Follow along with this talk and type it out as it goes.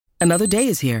Another day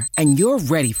is here, and you're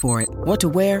ready for it. What to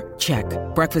wear? Check.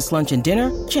 Breakfast, lunch, and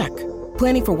dinner? Check.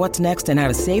 Planning for what's next and how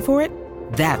to save for it?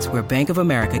 That's where Bank of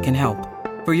America can help.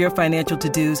 For your financial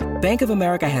to-dos, Bank of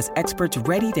America has experts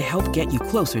ready to help get you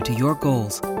closer to your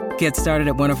goals. Get started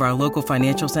at one of our local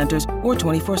financial centers or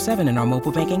 24/7 in our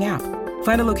mobile banking app.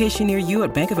 Find a location near you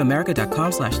at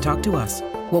bankofamerica.com/talktous.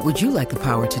 What would you like the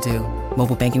power to do?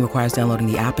 Mobile banking requires downloading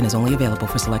the app and is only available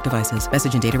for select devices.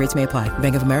 Message and data rates may apply.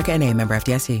 Bank of America N.A., member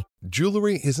FDIC.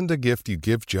 Jewelry isn't a gift you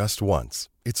give just once.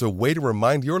 It's a way to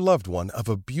remind your loved one of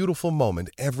a beautiful moment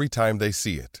every time they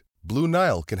see it. Blue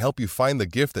Nile can help you find the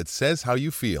gift that says how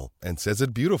you feel and says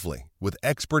it beautifully, with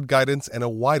expert guidance and a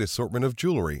wide assortment of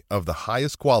jewelry of the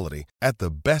highest quality at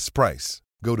the best price.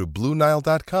 Go to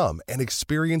BlueNile.com and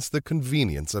experience the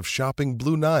convenience of shopping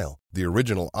Blue Nile, the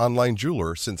original online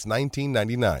jeweler since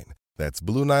 1999. That's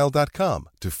BlueNile.com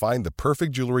to find the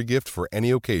perfect jewelry gift for any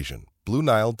occasion.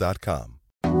 BlueNile.com.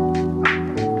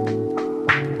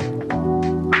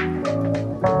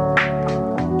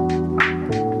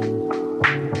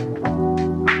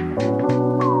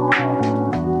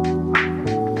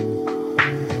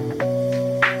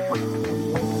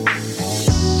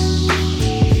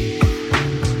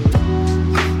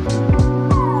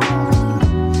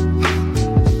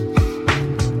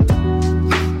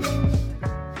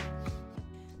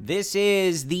 This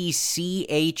is the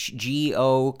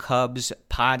CHGO Cubs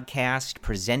podcast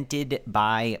presented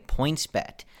by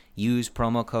PointsBet. Use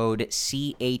promo code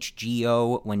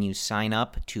CHGO when you sign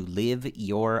up to live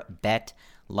your bet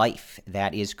life.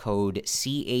 That is code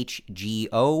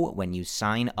CHGO when you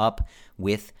sign up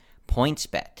with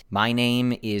PointsBet. My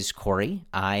name is Corey.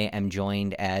 I am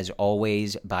joined, as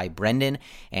always, by Brendan.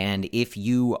 And if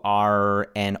you are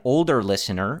an older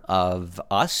listener of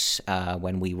us,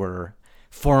 when we were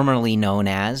formerly known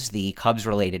as the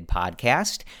Cubs-related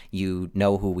podcast, you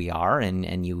know who we are,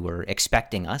 and you were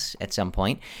expecting us at some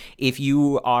point. If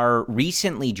you are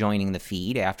recently joining the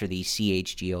feed after the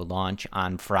CHGO launch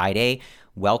on Friday,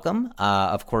 welcome.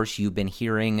 Of course, you've been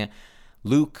hearing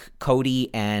Luke,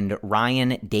 Cody, and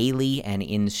Ryan daily and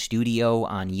in studio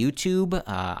on YouTube.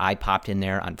 I popped in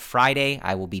there on Friday.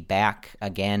 I will be back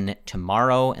again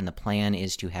tomorrow, and the plan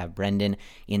is to have Brendan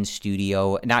in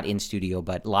studio, not in studio,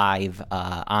 but live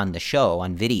on the show,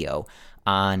 on video,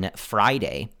 on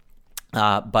Friday.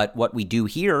 But what we do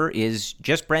here is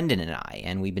just Brendan and I,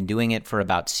 and we've been doing it for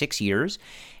about 6 years,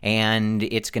 and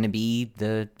it's going to be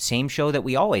the same show that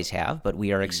we always have, but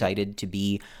we are excited to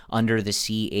be under the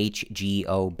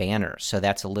CHGO banner. So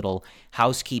that's a little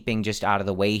housekeeping just out of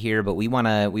the way here, but we want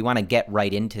to get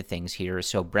right into things here.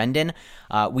 So Brendan,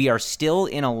 we are still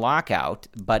in a lockout,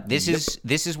 but this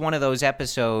is one of those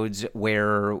episodes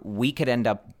where we could end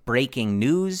up breaking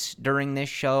news during this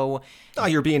show. Oh,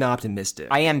 you're being optimistic.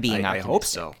 I am being optimistic. I hope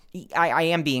so. I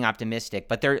am being optimistic,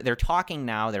 but they're talking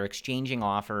now. They're exchanging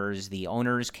offers. The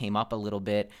owners came up a little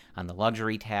bit on the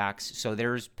luxury tax, so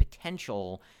there's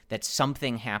potential that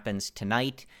something happens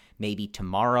tonight, maybe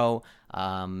tomorrow.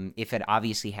 If it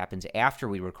obviously happens after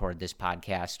we record this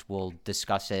podcast, we'll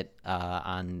discuss it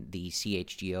on the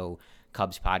CHGO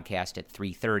Cubs podcast at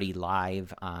 3:30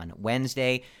 live on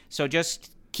Wednesday. So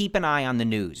just keep an eye on the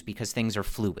news because things are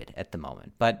fluid at the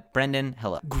moment. But Brendan,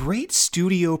 hello. Great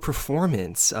studio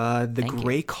performance. The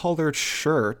gray-colored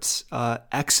shirt,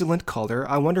 excellent color.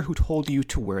 I wonder who told you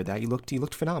to wear that. You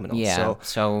looked phenomenal. Yeah.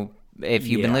 So if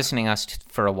you've been listening to us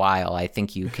for a while, I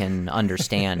think you can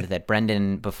understand that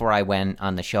Brendan, before I went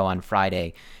on the show on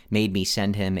Friday, made me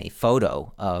send him a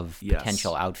photo of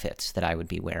potential outfits that I would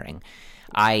be wearing.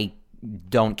 I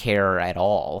don't care at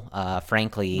all,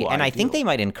 frankly. Well, and I think they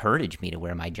might encourage me to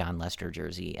wear my John Lester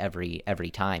jersey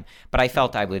every time. But I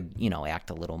felt I would,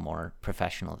 act a little more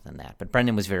professional than that. But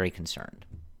Brendan was very concerned.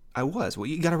 I was. Well,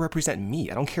 you got to represent me.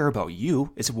 I don't care about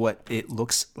you. It's what it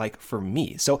looks like for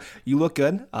me. So you look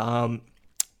good. The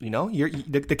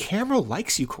camera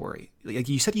likes you, Corey. Like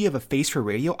you said, you have a face for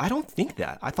radio. I don't think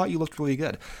that. I thought you looked really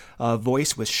good.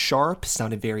 Voice was sharp,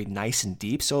 sounded very nice and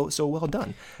deep. So well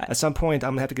done. At some point,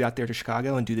 I'm gonna have to get out there to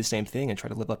Chicago and do the same thing and try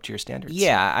to live up to your standards.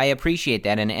 Yeah, I appreciate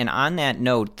that. And on that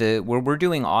note, we're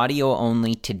doing audio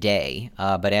only today.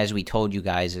 But as we told you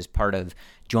guys, as part of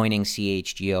joining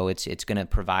CHGO, it's going to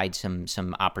provide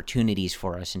some opportunities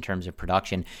for us in terms of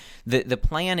production. The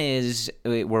plan is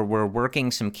we're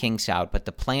working some kinks out, but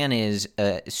the plan is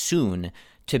soon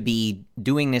to be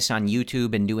doing this on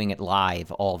YouTube and doing it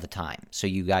live all the time. So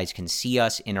you guys can see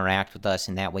us, interact with us,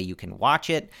 and that way you can watch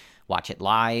it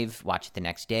live, watch it the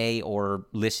next day, or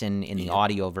listen in the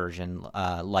audio version,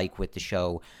 like with the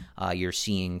show you're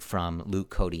seeing from Luke,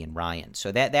 Cody, and Ryan.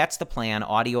 So that's the plan,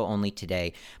 audio only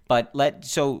today. But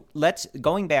let's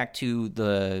going back to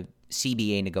the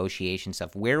CBA negotiation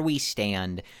stuff, where we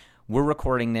stand. We're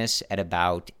recording this at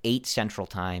about 8 Central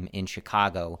Time in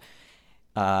Chicago.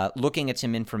 Looking at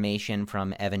some information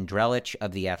from Evan Drellich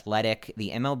of The Athletic, the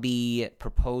MLB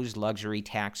proposed luxury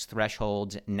tax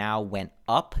thresholds now went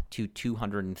up to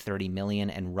 $230 million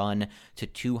and run to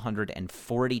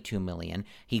 $242 million.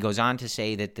 He goes on to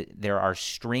say that there are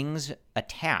strings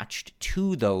attached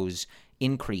to those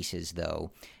increases,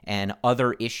 though, and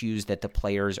other issues that the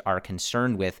players are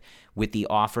concerned with the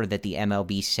offer that the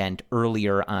MLB sent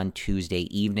earlier on Tuesday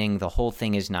evening. The whole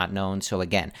thing is not known. So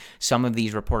again, some of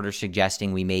these reporters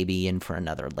suggesting we may be in for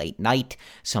another late night,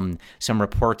 some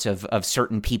reports of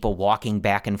certain people walking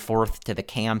back and forth to the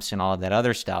camps and all of that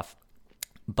other stuff.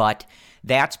 But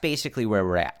that's basically where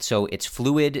we're at. So it's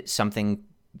fluid. Something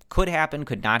could happen,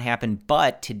 could not happen,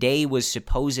 but today was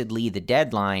supposedly the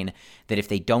deadline that if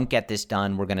they don't get this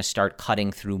done, we're going to start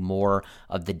cutting through more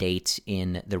of the dates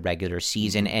in the regular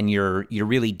season, and you're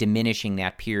really diminishing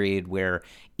that period where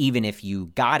even if you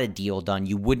got a deal done,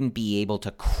 you wouldn't be able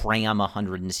to cram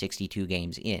 162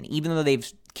 games in. Even though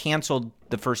they've canceled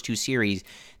the first 2 series,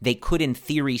 they could in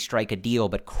theory strike a deal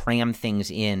but cram things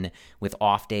in with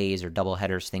off days or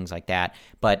doubleheaders, things like that.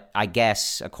 But I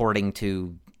guess according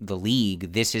to the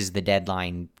league, this is the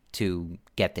deadline to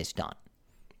get this done.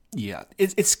 Yeah,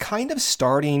 it's kind of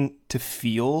starting to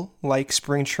feel like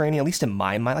spring training, at least in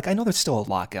my mind. Like, I know there's still a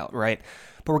lockout, right?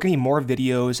 But we're getting more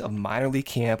videos of minor league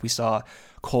camp. We saw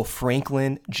Cole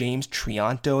Franklin, James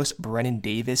Triantos, Brennan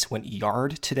Davis went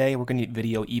yard today. We're going to get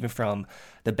video even from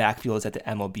the backfields at the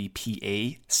MLB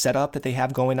PA setup that they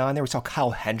have going on there. We saw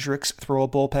Kyle Hendricks throw a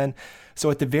bullpen. So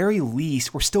at the very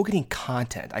least, we're still getting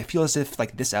content. I feel as if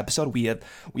like this episode, we have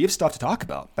stuff to talk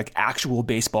about, like actual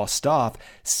baseball stuff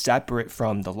separate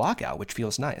from the lockout, which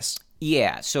feels nice.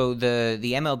 Yeah, so the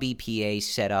MLBPA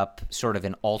set up sort of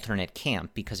an alternate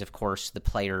camp because, of course, the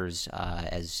players,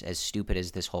 as stupid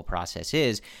as this whole process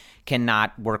is,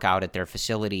 cannot work out at their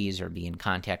facilities or be in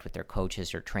contact with their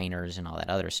coaches or trainers and all that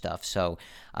other stuff. So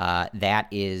that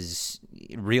is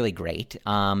really great.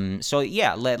 So,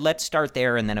 yeah, let's start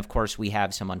there. And then, of course, we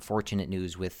have some unfortunate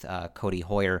news with Cody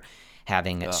Hoyer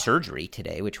having surgery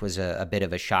today, which was a bit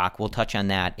of a shock. We'll touch on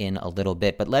that in a little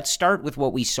bit. But let's start with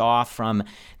what we saw from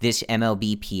this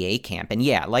MLBPA camp. And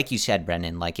yeah, like you said,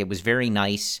 Brendan, like it was very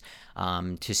nice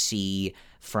to see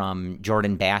from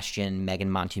Jordan Bastian,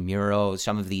 Megan Montemuro,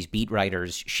 some of these beat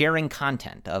writers sharing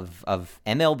content of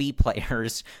MLB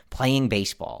players playing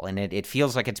baseball. And it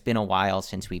feels like it's been a while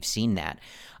since we've seen that.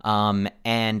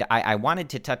 And I wanted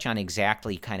to touch on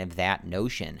exactly kind of that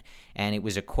notion. And it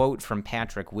was a quote from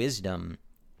Patrick Wisdom,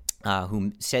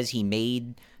 who says he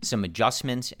made some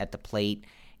adjustments at the plate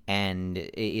and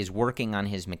is working on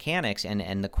his mechanics.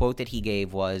 And the quote that he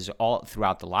gave was, all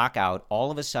throughout the lockout,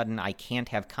 all of a sudden I can't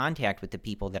have contact with the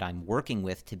people that I'm working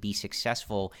with to be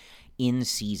successful in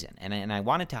season. And I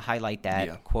wanted to highlight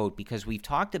that quote because we've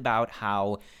talked about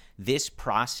how this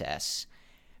process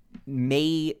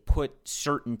may put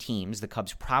certain teams, the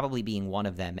Cubs probably being one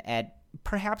of them, at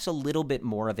perhaps a little bit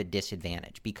more of a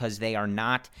disadvantage because they are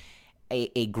not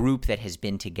a group that has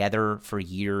been together for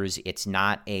years. It's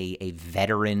not a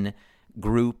veteran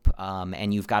group,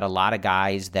 and you've got a lot of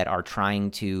guys that are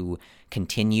trying to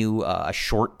continue a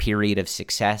short period of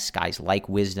success, guys like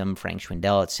Wisdom, Frank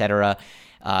Schwindel, etc.,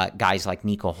 guys like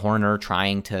Nico Horner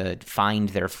trying to find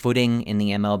their footing in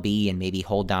the MLB and maybe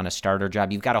hold down a starter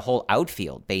job. You've got a whole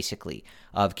outfield, basically,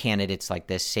 of candidates like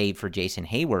this, save for Jason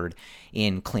Hayward,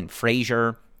 in Clint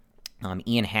Frazier,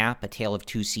 Ian Happ, a tale of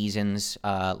 2 seasons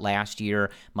last year,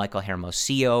 Michael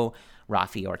Hermosillo,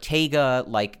 Rafi Ortega,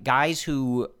 like guys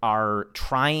who are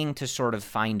trying to sort of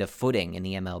find a footing in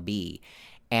the MLB,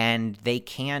 and they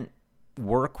can't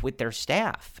work with their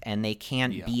staff, and they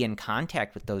can't be in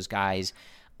contact with those guys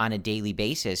on a daily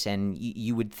basis. And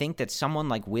you would think that someone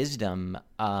like Wisdom,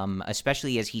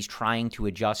 especially as he's trying to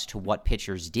adjust to what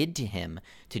pitchers did to him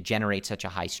to generate such a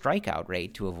high strikeout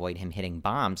rate to avoid him hitting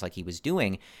bombs like he was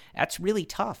doing, that's really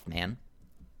tough, man.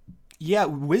 Yeah,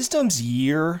 Wisdom's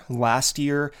year last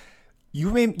year, you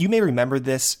may remember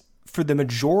this. For the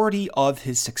majority of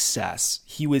his success,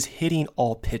 he was hitting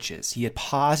all pitches. He had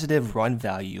positive run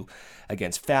value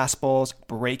against fastballs,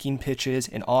 breaking pitches,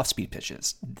 and off-speed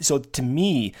pitches. So to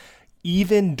me,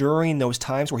 even during those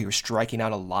times where he was striking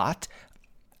out a lot,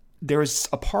 there was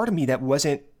a part of me that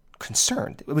wasn't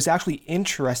concerned. It was actually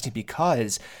interesting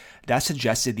because that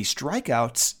suggested the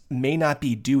strikeouts may not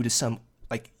be due to some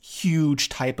like huge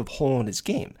type of hole in his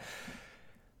game.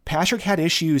 Patrick had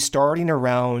issues starting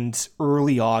around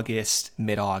early August,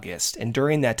 mid-August, and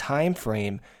during that time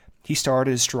frame, he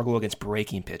started to struggle against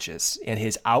breaking pitches, and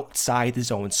his outside the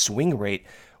zone swing rate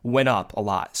went up a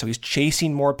lot. So he's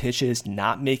chasing more pitches,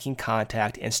 not making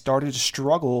contact, and started to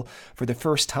struggle for the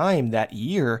first time that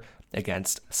year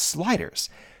against sliders.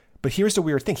 But here's the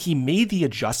weird thing. He made the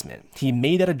adjustment. He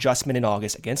made that adjustment in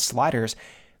August against sliders.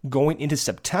 Going into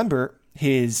September,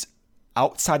 his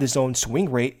outside the zone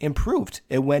swing rate improved.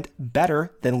 It went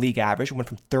better than league average. It went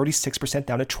from 36%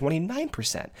 down to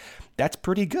 29%. That's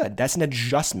pretty good. That's an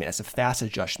adjustment. It's a fast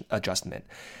adjustment.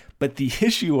 But the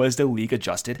issue was the league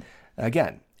adjusted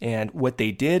again. And what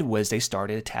they did was they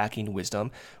started attacking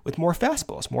Wisdom with more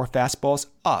fastballs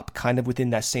up, kind of within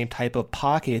that same type of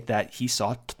pocket that he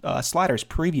saw sliders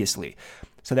previously.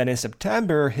 So then in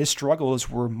September, his struggles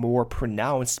were more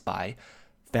pronounced by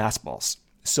fastballs.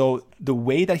 So the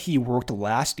way that he worked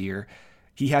last year,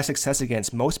 he had success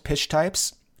against most pitch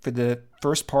types for the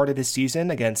first part of his season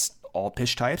against all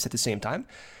pitch types at the same time.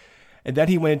 And then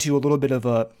he went into a little bit of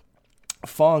a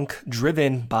funk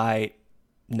driven by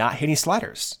not hitting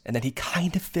sliders. And then he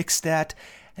kind of fixed that,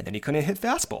 and then he couldn't hit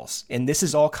fastballs. And this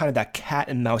is all kind of that cat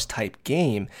and mouse type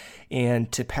game.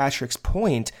 And to Patrick's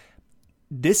point,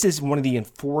 this is one of the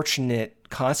unfortunate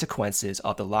consequences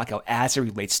of the lockout as it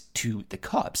relates to the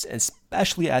Cubs,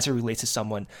 especially as it relates to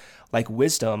someone like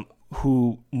Wisdom,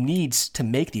 who needs to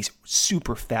make these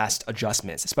super fast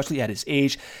adjustments, especially at his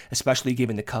age, especially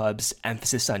given the Cubs'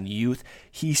 emphasis on youth.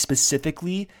 He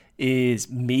specifically is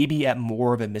maybe at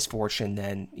more of a misfortune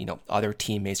than, other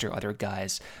teammates or other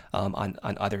guys on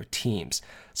other teams.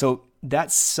 So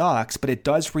that sucks, but it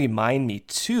does remind me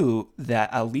too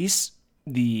that at least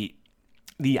the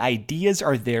ideas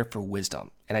are there for Wisdom.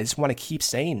 And I just want to keep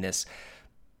saying this.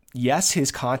 Yes,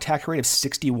 his contact rate of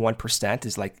 61%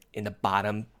 is like in the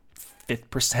bottom 5th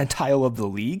percentile of the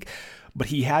league, but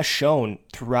he has shown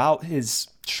throughout his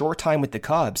short time with the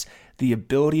Cubs the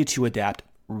ability to adapt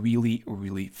really,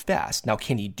 really fast. Now,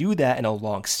 can he do that in a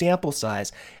long sample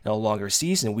size, in a longer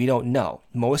season? We don't know.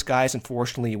 Most guys,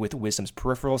 unfortunately, with Wisdom's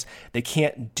peripherals, they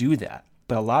can't do that.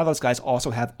 But a lot of those guys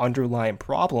also have underlying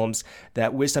problems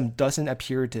that Wisdom doesn't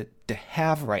appear to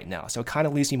have right now. So it kind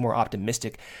of leaves me more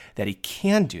optimistic that he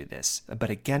can do this. But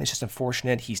again, it's just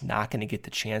unfortunate he's not going to get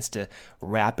the chance to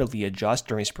rapidly adjust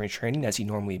during spring training as he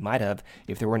normally might have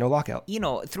if there were no lockout.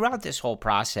 Throughout this whole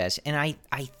process, and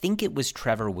I think it was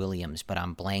Trevor Williams, but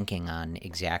I'm blanking on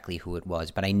exactly who it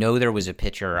was. But I know there was a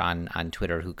pitcher on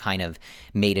Twitter who kind of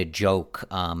made a joke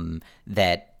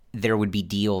that there would be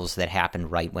deals that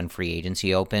happened right when free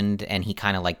agency opened, and he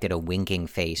kind of like did a winking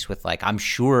face with like, I'm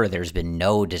sure there's been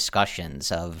no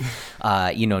discussions of,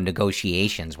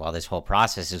 negotiations while this whole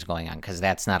process is going on, because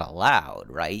that's not allowed,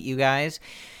 right, you guys?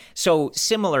 So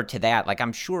similar to that, like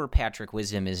I'm sure Patrick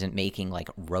Wisdom isn't making like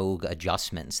rogue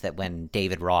adjustments that when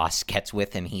David Ross gets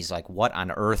with him, he's like, what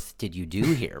on earth did you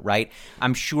do here, right?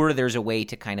 I'm sure there's a way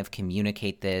to kind of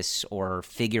communicate this or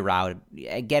figure out,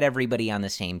 get everybody on the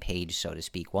same page, so to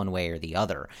speak, one way or the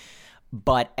other.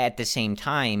 But at the same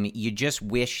time, you just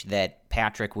wish that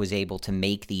Patrick was able to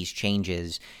make these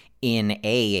changes in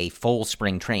a full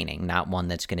spring training, not one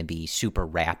that's going to be super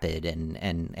rapid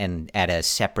and at a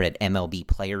separate MLB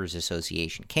Players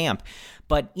Association camp,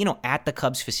 but, at the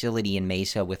Cubs facility in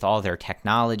Mesa with all their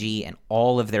technology and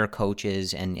all of their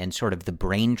coaches and sort of the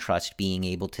brain trust being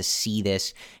able to see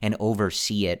this and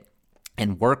oversee it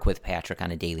and work with Patrick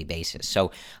on a daily basis. So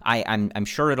I'm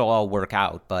sure it'll all work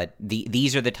out, but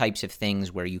these are the types of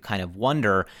things where you kind of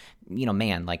wonder,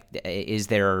 man, like, is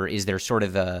there sort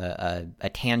of a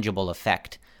tangible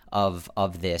effect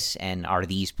of this, and are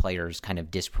these players kind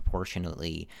of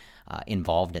disproportionately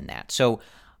involved in that? So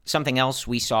something else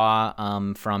we saw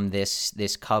from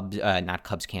this Cubs, not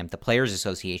Cubs camp, the Players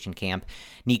Association camp,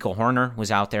 Nico Hoerner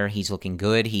was out there. He's looking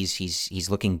good. He's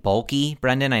looking bulky.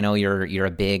 Brendan, I know you're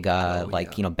a big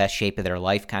best shape of their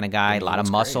life kind of guy. A lot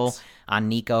of muscle on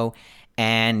Nico.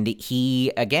 And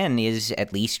he, again, is,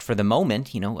 at least for the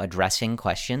moment, addressing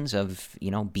questions of,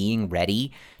 being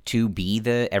ready to be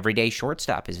the everyday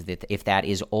shortstop, if that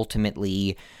is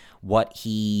ultimately what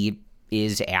he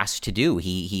is asked to do.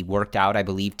 He worked out, I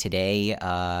believe, today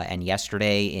and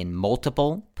yesterday in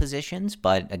multiple positions,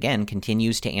 but again,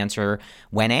 continues to answer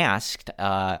when asked,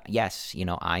 yes,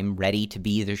 I'm ready to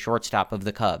be the shortstop of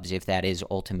the Cubs, if that is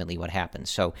ultimately what happens.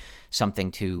 So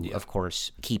something to, of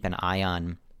course, keep an eye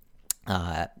on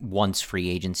once free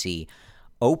agency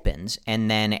opens. And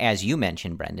then, as you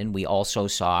mentioned, Brendan, we also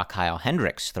saw Kyle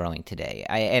Hendricks throwing today.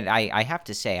 I have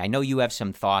to say, I know you have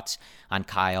some thoughts on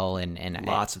Kyle and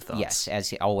lots of thoughts. Yes,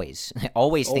 as always,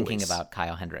 always thinking about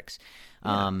Kyle Hendricks.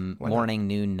 Morning,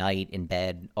 noon, night, in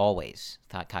bed, always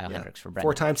thought Kyle Hendricks for Brendan.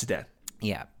 4 times a day.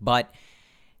 Yeah, but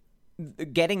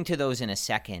getting to those in a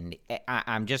second,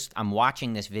 I'm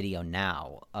watching this video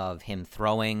now of him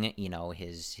throwing,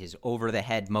 his over the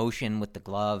head motion with the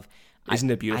glove.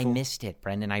 Isn't it beautiful? I missed it,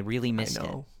 Brendan. I really missed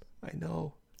it. I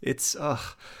know. It's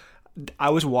I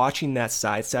was watching that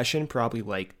side session probably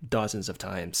like dozens of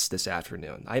times this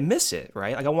afternoon. I miss it,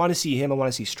 right? Like I want to see him. I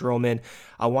want to see Stroman.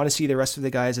 I want to see the rest of the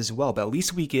guys as well. But at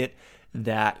least we get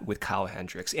that with Kyle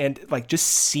Hendricks. And like just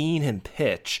seeing him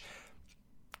pitch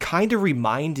kind of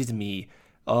reminded me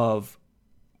of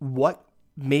what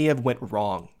may have went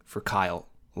wrong for Kyle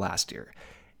last year.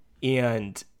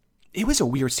 And it was a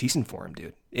weird season for him,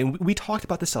 dude. And we talked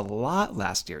about this a lot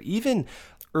last year. Even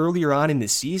earlier on in the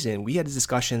season, we had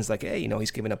discussions like, hey,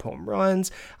 he's giving up home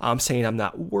runs. I'm saying I'm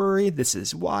not worried. This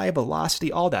is why,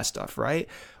 velocity, all that stuff, right?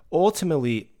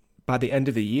 Ultimately, by the end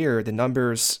of the year, the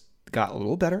numbers got a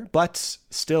little better, but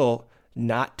still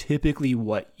not typically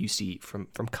what you see from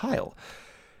Kyle.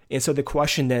 And so the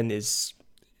question then is,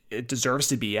 it deserves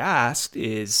to be asked,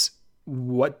 is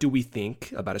what do we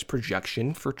think about his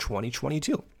projection for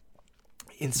 2022?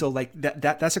 And so like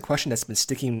that's a question that's been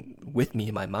sticking with me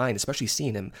in my mind, especially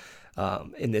seeing him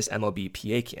in this MLB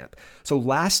PA camp. So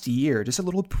last year, just a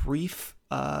little brief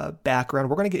background.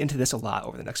 We're going to get into this a lot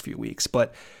over the next few weeks,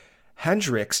 but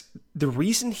Hendricks, the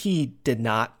reason he did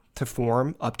not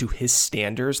perform up to his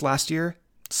standards last year,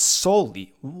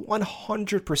 solely,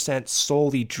 100%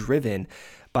 solely driven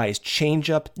by his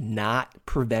changeup not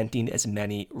preventing as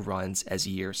many runs as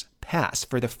years past.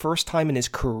 For the first time in his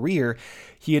career,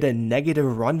 he had a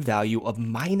negative run value of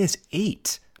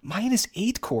 -8.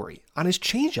 -8, Corey, on his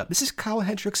changeup. This is Kyle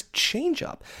Hendricks'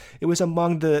 changeup. It was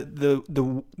among the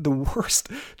worst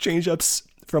changeups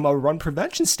from a run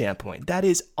prevention standpoint. That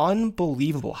is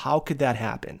unbelievable. How could that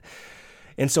happen?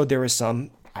 And so there are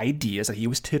some ideas that he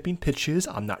was tipping pitches.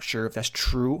 I'm not sure if that's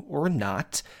true or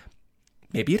not.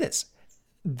 Maybe it is.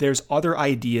 There's other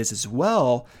ideas as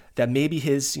well that maybe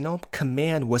his,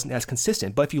 command wasn't as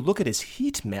consistent. But if you look at his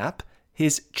heat map,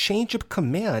 his changeup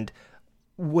command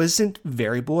wasn't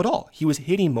variable at all. He was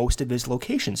hitting most of his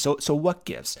locations. So what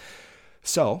gives?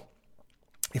 So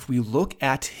if we look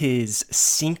at his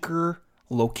sinker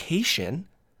location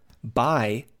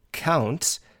by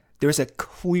count, there's a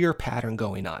clear pattern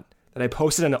going on that I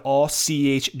posted on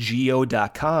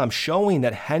allchgo.com showing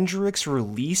that Hendricks'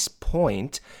 release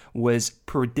point was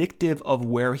predictive of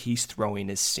where he's throwing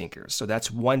his sinkers. So that's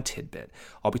one tidbit.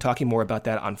 I'll be talking more about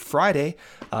that on Friday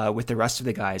with the rest of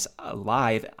the guys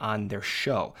live on their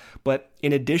show. But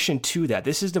in addition to that,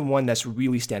 this is the one that's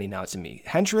really standing out to me.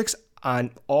 Hendricks,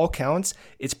 on all counts,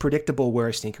 it's predictable where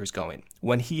his sinker is going.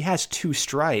 When he has 2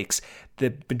 strikes,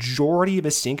 the majority of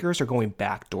his sinkers are going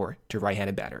backdoor to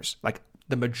right-handed batters. Like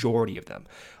the majority of them.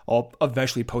 I'll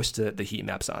eventually post the heat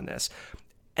maps on this.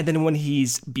 And then when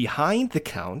he's behind the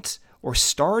count or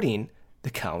starting the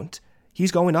count,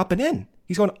 he's going up and in.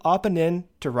 He's going up and in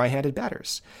to right-handed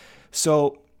batters.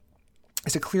 So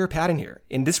it's a clear pattern here.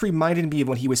 And this reminded me of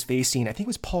when he was facing, I think it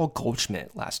was Paul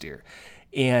Goldschmidt last year.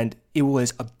 And it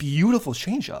was a beautiful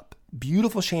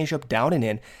changeup down and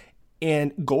in.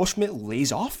 And Goldschmidt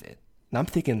lays off it. And I'm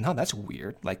thinking, no, that's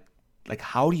weird. Like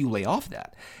how do you lay off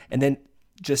that? And then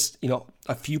just,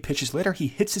 a few pitches later, he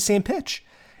hits the same pitch.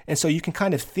 And so you can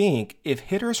kind of think if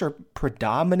hitters are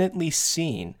predominantly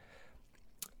seeing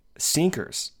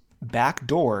sinkers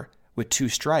backdoor with 2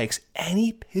 strikes,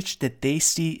 any pitch that they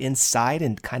see inside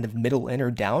and kind of middle in or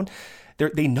down,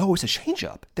 they know it's a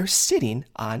changeup. They're sitting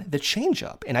on the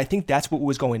changeup. And I think that's what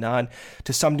was going on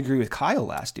to some degree with Kyle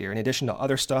last year, in addition to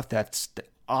other stuff that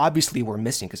obviously we're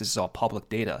missing because this is all public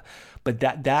data. But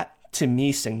that to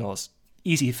me signals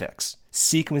easy fix,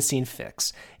 sequencing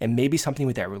fix, and maybe something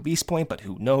with that release point, but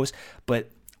who knows?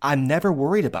 But I'm never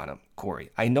worried about him,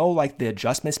 Corey. I know like the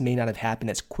adjustments may not have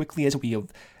happened as quickly as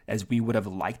we would have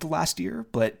liked last year,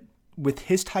 but with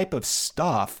his type of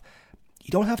stuff,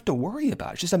 you don't have to worry about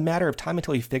it. It's just a matter of time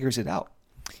until he figures it out.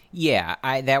 Yeah,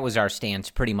 that was our stance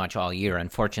pretty much all year.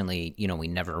 Unfortunately, we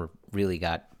never really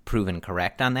got proven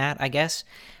correct on that, I guess.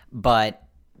 But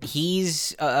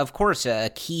he's, of course, a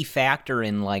key factor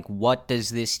in, like, what does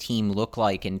this team look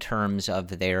like in terms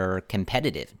of their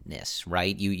competitiveness,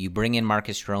 right? You bring in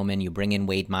Marcus Stroman, you bring in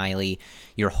Wade Miley,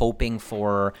 you're hoping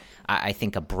for, I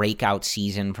think, a breakout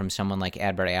season from someone like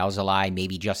Adbert Alzolay,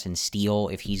 maybe Justin Steele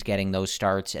if he's getting those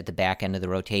starts at the back end of the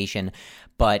rotation.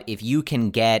 But if you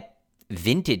can get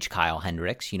vintage Kyle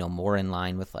Hendricks, more in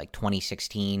line with like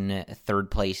 2016 third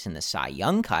place in the Cy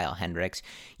Young Kyle Hendricks,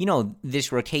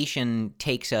 this rotation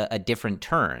takes a different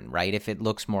turn, right? If it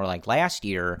looks more like last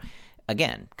year,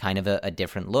 again, kind of a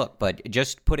different look. But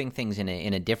just putting things in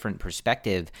a different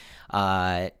perspective,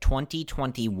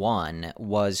 2021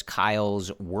 was Kyle's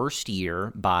worst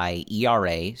year by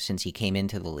ERA since he came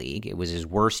into the league. It was his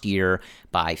worst year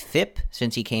by FIP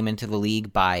since he came into the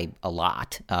league by a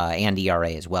lot, and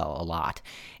ERA as well, a lot.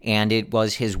 And it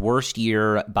was his worst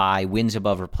year by wins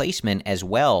above replacement as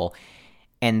well.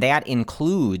 And that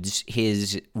includes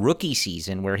his rookie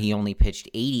season where he only pitched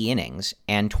 80 innings,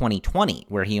 and 2020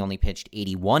 where he only pitched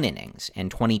 81 innings.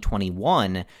 And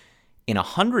 2021, in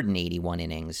 181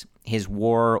 innings, his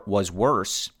WAR was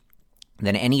worse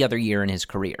than any other year in his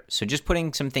career. So just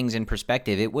putting some things in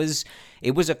perspective, it was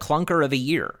a clunker of a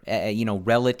year,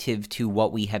 relative to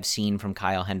what we have seen from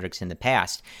Kyle Hendricks in the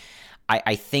past.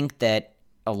 I think that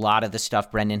a lot of the stuff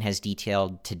Brendan has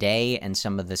detailed today and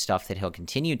some of the stuff that he'll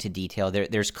continue to detail,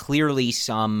 there's clearly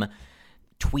some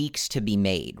tweaks to be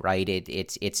made, right?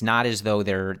 It's not as though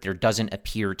there doesn't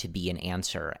appear to be an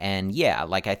answer. And yeah,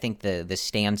 like I think the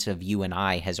stance of you and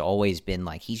I has always been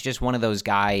like, he's just one of those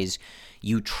guys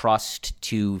you trust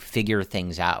to figure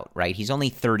things out, right? He's only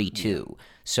 32. Yeah.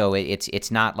 So it's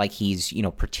not like he's,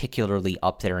 particularly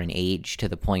up there in age to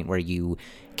the point where you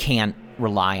can't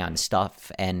rely on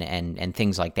stuff and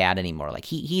things like that anymore. Like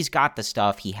he's got the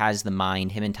stuff, he has the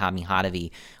mind, him and Tommy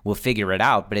Hotovy will figure it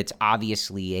out, but it's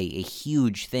obviously a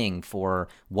huge thing for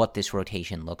what this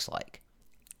rotation looks like.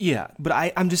 Yeah,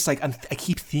 but I'm just like, I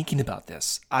keep thinking about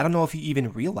this. I don't know if you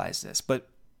even realize this, but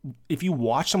if you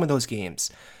watch some of those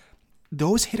games,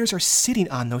 those hitters are sitting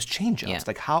on those changeups. Yeah.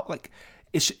 Like how, like,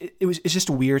 it's just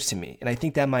weird to me, and I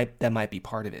think that might be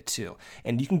part of it too.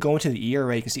 And you can go into the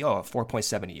ERA, you can see,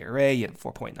 4.7 ERA, you had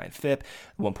 4.9 FIP,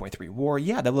 1.3 WAR.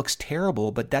 Yeah, that looks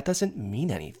terrible, but that doesn't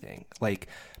mean anything. Like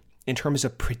in terms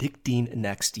of predicting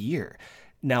next year.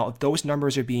 Now, if those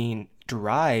numbers are being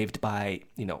derived by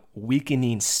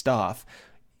weakening stuff,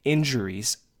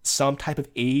 injuries, some type of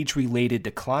age-related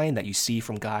decline that you see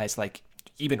from guys like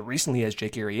even recently as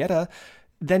Jake Arrieta,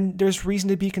 then there's reason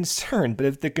to be concerned. But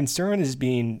if the concern is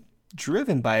being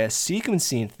driven by a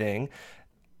sequencing thing,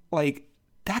 like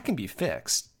that can be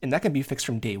fixed, and that can be fixed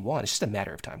from day one. It's just a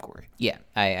matter of time, Corey. Yeah,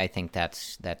 I think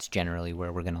that's generally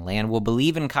where we're going to land. We'll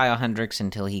believe in Kyle Hendricks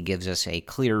until he gives us a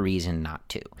clear reason not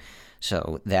to.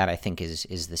 So that, I think,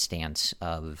 is the stance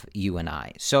of you and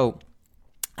I. So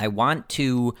I want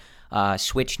to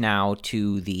switch now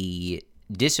to the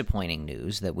disappointing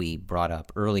news that we brought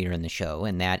up earlier in the show,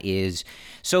 and that is,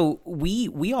 so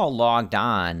we all logged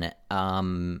on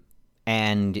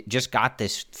and just got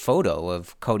this photo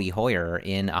of Cody Hoyer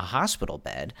in a hospital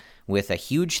bed with a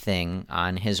huge thing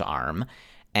on his arm,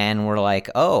 and we're like,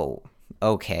 oh,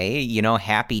 okay,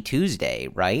 happy Tuesday,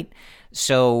 right?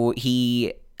 So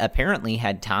he apparently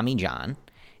had Tommy John,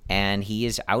 and he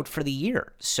is out for the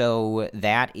year. So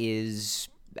that is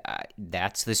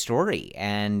that's the story.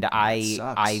 And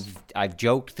I've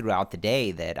joked throughout the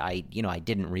day that I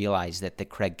didn't realize that the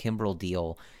Craig Kimbrell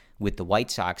deal with the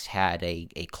White Sox had a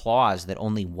clause that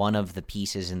only one of the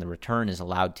pieces in the return is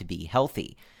allowed to be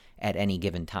healthy at any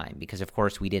given time, because of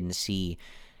course we didn't see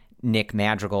Nick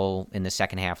Madrigal in the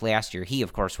second half last year. He,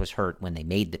 of course, was hurt when they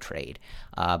made the trade,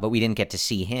 but we didn't get to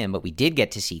see him. But we did get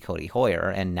to see Cody Hoyer,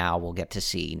 and now we'll get to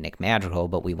see Nick Madrigal,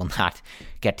 but we will not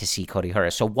get to see Cody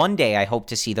Hoyer. So one day I hope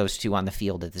to see those two on the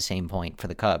field at the same point for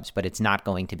the Cubs, but it's not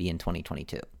going to be in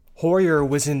 2022. Hoyer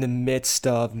was in the midst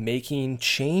of making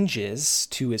changes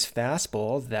to his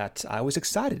fastball that I was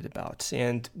excited about.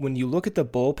 And when you look at the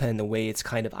bullpen, the way it's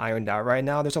kind of ironed out right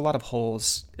now, there's a lot of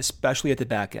holes, especially at the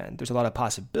back end. There's a lot of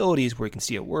possibilities where you can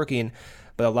see it working,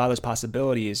 but a lot of those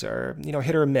possibilities are,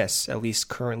 hit or miss, at least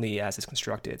currently as it's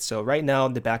constructed. So right now,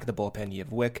 in the back of the bullpen, you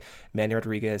have Wick, Manny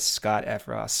Rodriguez, Scott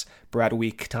Effross, Brad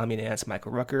Week, Tommy Nance,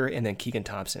 Michael Rucker, and then Keegan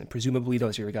Thompson. Presumably,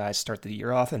 those are your guys start the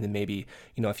year off, and then maybe,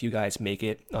 a few guys make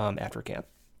it after camp.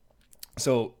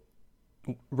 So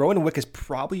Rowan Wick is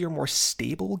probably your more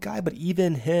stable guy, but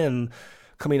even him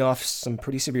coming off some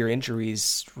pretty severe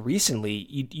injuries recently,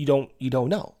 you don't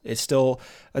know. It's still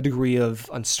a degree of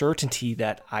uncertainty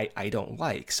that I don't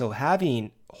like. So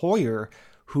having Hoyer,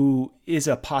 who is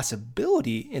a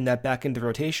possibility in that back end of the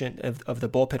rotation of the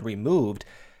bullpen removed,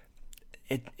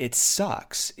 it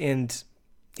sucks. And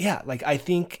yeah, like I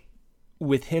think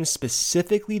with him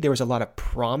specifically, there was a lot of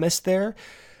promise there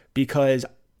because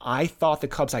I thought the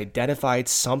Cubs identified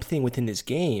something within his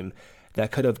game that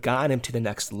could have gotten him to the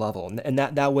next level. And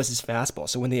that was his fastball.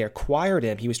 So when they acquired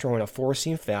him, he was throwing a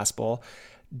four-seam fastball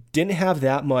didn't have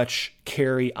that much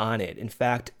carry on it. In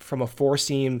fact, from a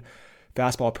four-seam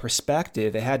fastball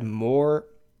perspective, it had more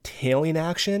tailing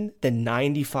action than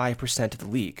 95% of the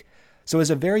league. So it was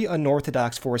a very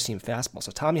unorthodox four-seam fastball.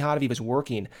 So Tommy Hotovy was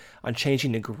working on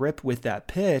changing the grip with that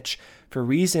pitch for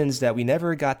reasons that we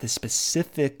never got the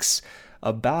specifics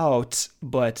about,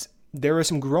 but there were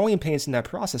some growing pains in that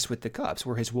process with the Cubs,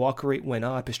 where his walk rate went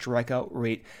up, his strikeout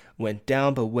rate went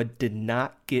down, but what did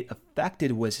not get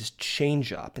affected was his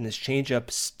changeup, and his changeup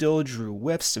still drew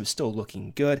whiffs. It was still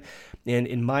looking good, and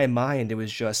in my mind, it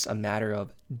was just a matter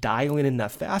of dialing in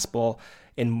that fastball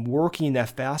and working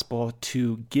that fastball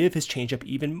to give his changeup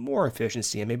even more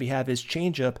efficiency, and maybe have his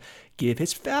changeup give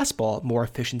his fastball more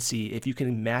efficiency if you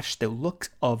can match the look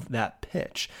of that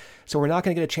pitch. So we're not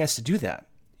going to get a chance to do that.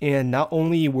 And not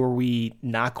only were we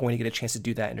not going to get a chance to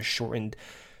do that in a shortened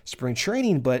spring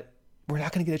training, but we're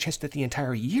not going to get a chance to do it the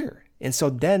entire year. And so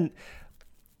then,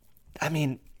 I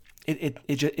mean,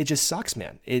 it just sucks,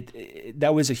 man.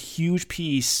 That was a huge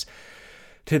piece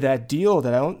to that deal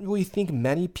that I don't really think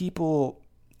many people,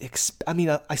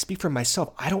 I speak for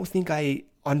myself. I don't think I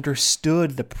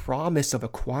understood the promise of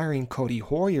acquiring Cody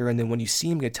Hoyer. And then when you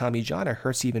see him get Tommy John, it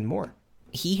hurts even more.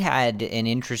 He had an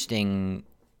interesting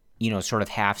sort of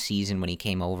half season when he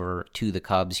came over to the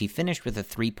Cubs. He finished with a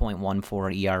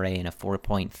 3.14 ERA and a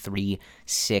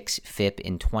 4.36 FIP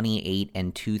in 28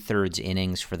 and 2/3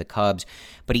 innings for the Cubs.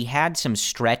 But he had some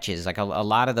stretches. Like a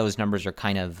lot of those numbers are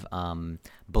kind of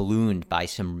ballooned by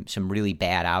some really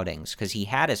bad outings, because he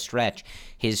had a stretch.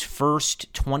 His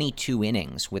first 22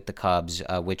 innings with the Cubs,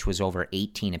 which was over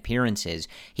 18 appearances,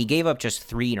 he gave up just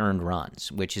 3 earned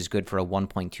runs, which is good for a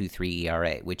 1.23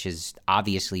 ERA, which is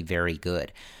obviously very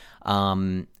good.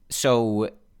 So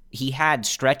he had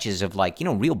stretches of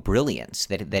real brilliance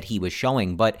that he was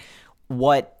showing. But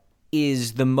what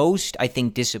is the most, I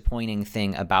think, disappointing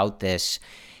thing about this,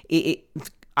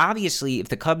 obviously, if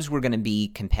the Cubs were going to be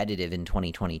competitive in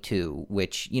 2022,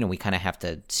 which, we kind of have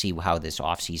to see how this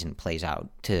offseason plays out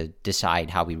to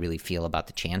decide how we really feel about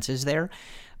the chances there.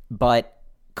 But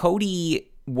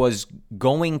Cody was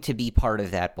going to be part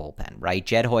of that bullpen, right?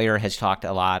 Jed Hoyer has talked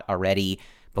a lot already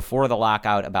before the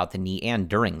lockout about the need, and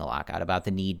during the lockout, about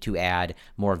the need to add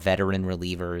more veteran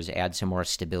relievers, add some more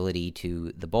stability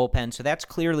to the bullpen. So that's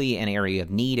clearly an area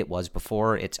of need. It was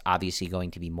before. It's obviously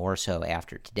going to be more so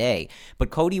after today. But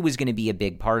Cody was going to be a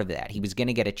big part of that. He was going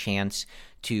to get a chance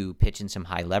to pitch in some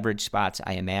high leverage spots,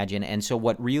 I imagine. And so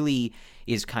what really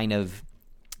is kind of,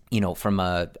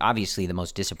 obviously the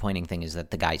most disappointing thing is that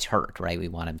the guy's hurt, right? We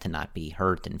want him to not be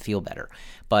hurt and feel better.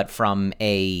 But from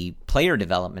a player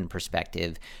development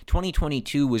perspective,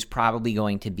 2022 was probably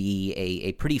going to be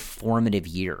a pretty formative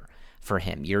year for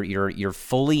him. You're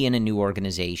fully in a new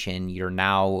organization. You're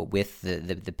now with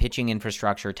the pitching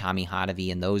infrastructure, Tommy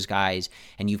Hotovy and those guys,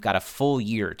 and you've got a full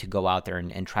year to go out there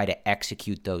and try to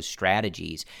execute those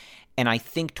strategies. And I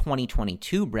think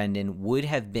 2022, Brendan, would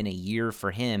have been a year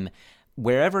for him,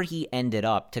 wherever he ended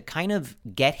up, to kind of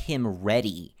get him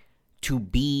ready to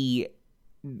be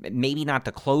maybe not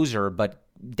the closer, but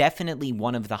definitely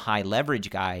one of the high leverage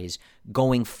guys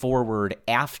going forward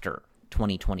after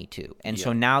 2022. And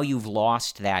so now you've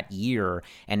lost that year,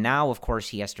 and now, of course,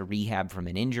 he has to rehab from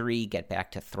an injury, get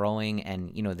back to throwing,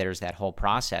 and, there's that whole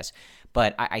process.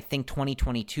 But I think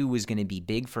 2022 was going to be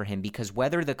big for him, because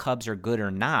whether the Cubs are good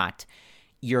or not,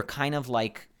 you're kind of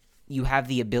like, you have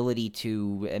the ability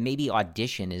to, maybe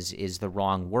audition is the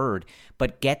wrong word,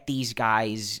 but get these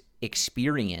guys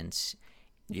experience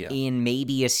in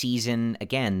maybe a season,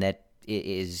 again, that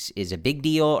is a big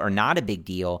deal or not a big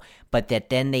deal, but that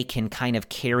then they can kind of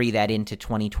carry that into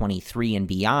 2023 and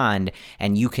beyond,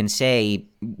 and you can say,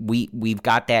 we've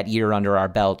got that year under our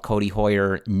belt. Cody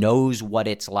Hoyer knows what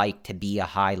it's like to be a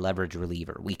high leverage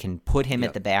reliever. We can put him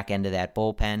at the back end of that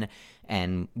bullpen,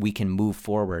 and we can move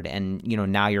forward. And,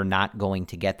 now you're not going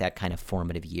to get that kind of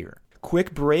formative year.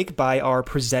 Quick break by our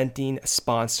presenting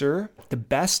sponsor. The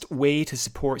best way to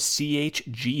support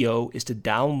CHGO is to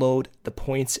download the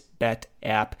PointsBet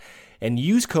app and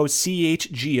use code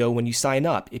CHGO when you sign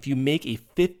up. If you make a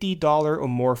 $50 or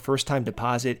more first-time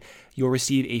deposit, you'll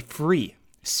receive a free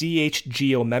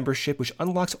CHGO membership, which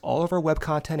unlocks all of our web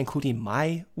content, including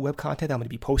my web content I'm going to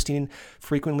be posting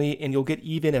frequently, and you'll get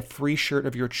even a free shirt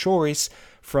of your choice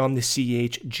from the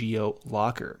CHGO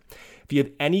locker. If you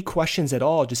have any questions at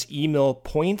all, just email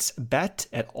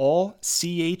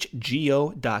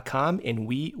pointsbet@allchgo.com and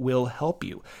we will help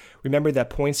you. Remember that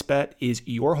PointsBet is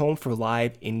your home for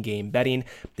live in-game betting.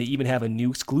 They even have a new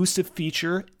exclusive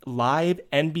feature, live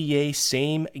NBA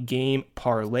same-game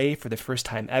parlay for the first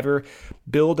time ever.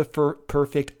 Build a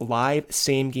perfect live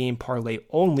same-game parlay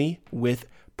only with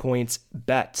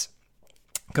PointsBet.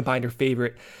 Combine your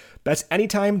favorite bets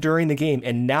anytime during the game.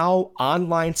 And now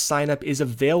online sign-up is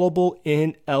available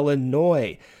in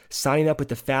Illinois. Signing up with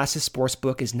the fastest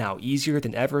sportsbook is now easier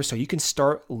than ever, so you can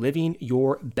start living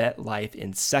your bet life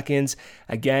in seconds.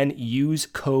 Again, use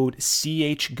code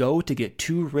CHGO to get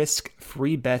 2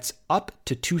 risk-free bets up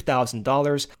to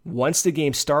 $2,000. Once the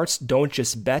game starts, don't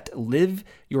just bet, live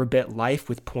your bet life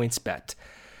with PointsBet.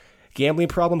 Gambling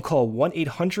problem? Call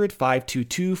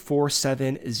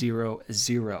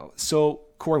 1-800-522-4700. So,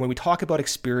 Corey, when we talk about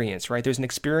experience, right, there's an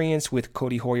experience with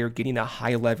Cody Hoyer getting a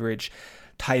high leverage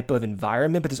type of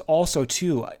environment, but there's also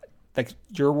too, like,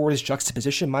 your word is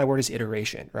juxtaposition, my word is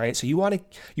iteration, right? So you want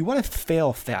to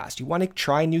fail fast. You want to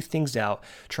try new things out,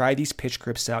 try these pitch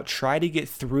grips out, try to get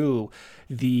through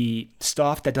the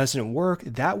stuff that doesn't work.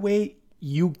 That way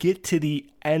you get to the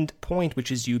end point,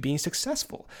 which is you being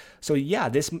successful. So yeah,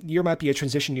 this year might be a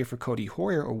transition year for Cody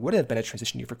Hoyer, or would have been a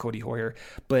transition year for Cody Hoyer,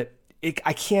 but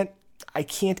I can't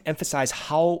emphasize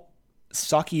how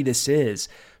sucky this is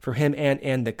for him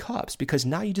and the Cubs, because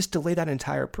now you just delay that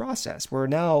entire process, where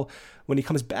now when he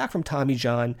comes back from Tommy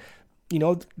John, you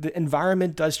know, the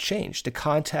environment does change, the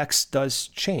context does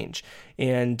change,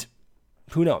 and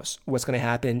who knows what's going to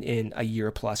happen in a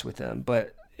year plus with him.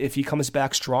 But if he comes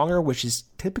back stronger, which is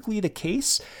typically the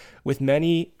case with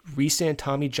many recent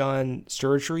Tommy John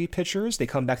surgery pitchers, they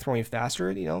come back throwing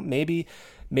faster, you know, maybe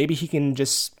he can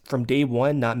just from day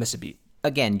one not miss a beat.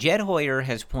 Again, Jed Hoyer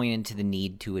has pointed to the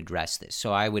need to address this.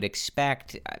 So I would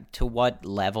expect, to what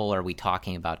level are we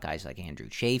talking about guys like Andrew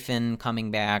Chafin coming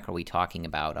back? Are we talking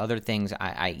about other things?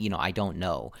 I don't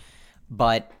know.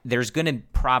 But there's going to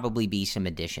probably be some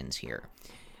additions here.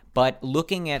 But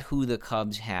looking at who the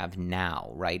Cubs have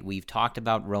now, right? We've talked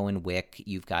about Rowan Wick.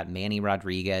 You've got Manny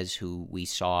Rodriguez, who we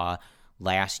saw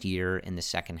last year in the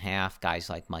second half. Guys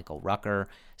like Michael Rucker,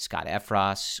 Scott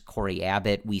Effross, Corey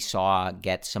Abbott, we saw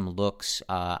get some looks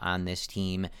on this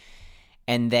team.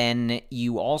 And then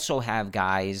you also have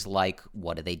guys like,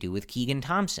 what do they do with Keegan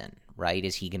Thompson, right?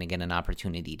 Is he going to get an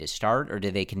opportunity to start, or do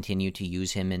they continue to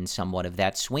use him in somewhat of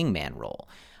that swingman role?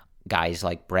 Guys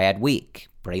like Brad Week,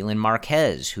 Braylon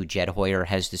Marquez, who Jed Hoyer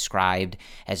has described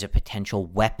as a potential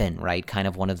weapon, right? Kind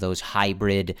of one of those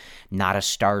hybrid, not a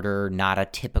starter, not a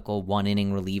typical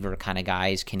one-inning reliever kind of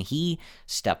guys. Can he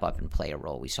step up and play a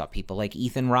role? We saw people like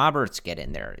Ethan Roberts get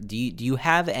in there. Do you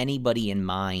have anybody in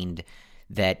mind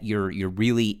that you're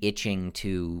really itching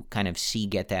to kind of see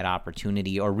get that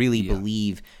opportunity, or really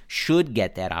believe should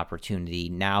get that opportunity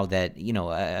now that, you know,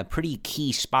 a pretty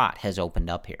key spot has opened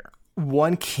up here?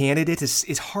 One candidate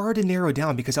is hard to narrow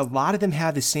down, because a lot of them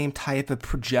have the same type of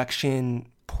projection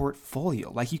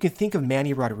portfolio. Like, you can think of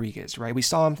Manny Rodriguez, right? We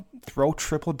saw him throw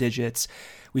triple digits.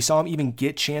 We saw him even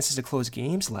get chances to close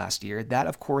games last year. That,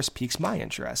 of course, piques my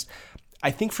interest. I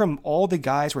think from all the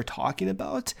guys we're talking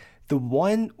about, the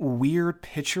one weird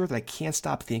pitcher that I can't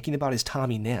stop thinking about is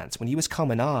Tommy Nance. When he was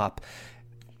coming up,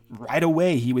 right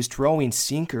away, he was throwing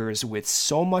sinkers with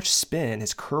so much spin.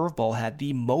 His curveball had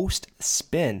the most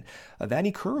spin of any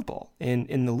curveball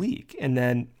in the league. And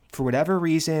then for whatever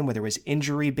reason, whether it was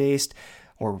injury-based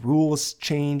or rules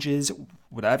changes,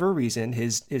 whatever reason,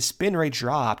 his spin rate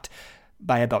dropped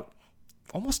by about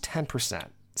almost 10%.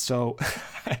 So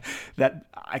that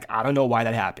I don't know why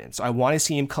that happened. So I want to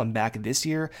see him come back this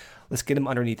year. Let's get him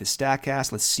underneath the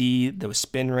StatCast. Let's see those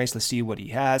spin rates. Let's see what he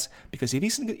has. Because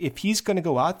if he's going to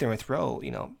go out there and throw,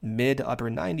 you know, mid to upper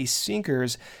 90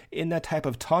 sinkers in that type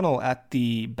of tunnel at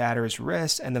the batter's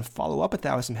wrist, and then follow up with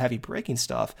that with some heavy breaking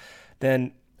stuff,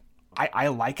 then I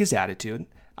like his attitude.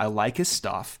 I like his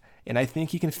stuff. And I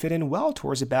think he can fit in well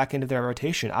towards the back end of their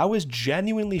rotation. I was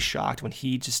genuinely shocked when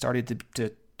he just started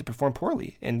to perform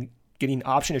poorly, and getting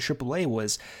option to AAA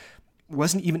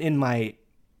wasn't even in my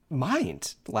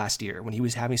mind last year when he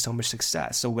was having so much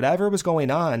success. So whatever was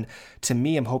going on, to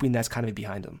me, I'm hoping that's kind of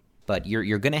behind him. But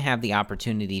you're going to have the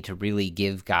opportunity to really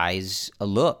give guys a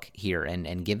look here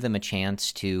and give them a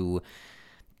chance to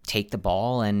take the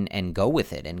ball and go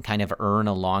with it and kind of earn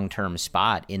a long-term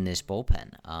spot in this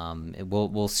bullpen.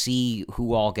 We'll see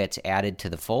who all gets added to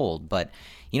the fold, but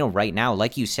you know, right now,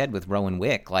 like you said with Rowan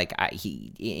Wick, like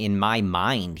he in my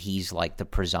mind, he's like the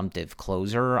presumptive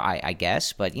closer, I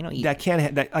guess. But you know,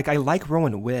 I like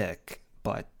Rowan Wick,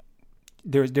 but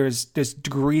there's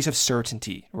degrees of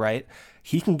certainty, right?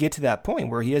 He can get to that point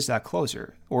where he is that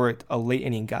closer or a late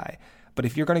inning guy. But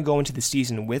if you're going to go into the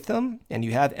season with him and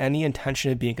you have any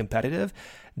intention of being competitive,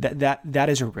 that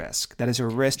is a risk. That is a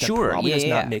risk that probably does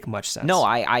not make much sense. No,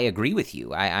 I agree with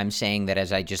you. I'm saying that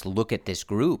as I just look at this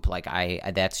group, like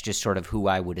that's just sort of who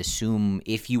I would assume,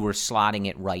 if you were slotting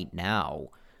it right now,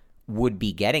 would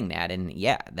be getting that. And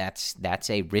yeah, that's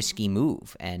a risky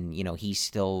move. And, he's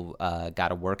still got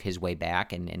to work his way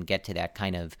back and get to that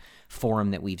kind of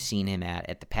form that we've seen him at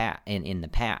in the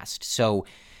past. So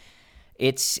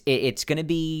it's going to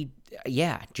be,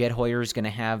 Jed Hoyer is going to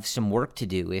have some work to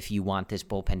do if you want this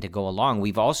bullpen to go along.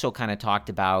 We've also kind of talked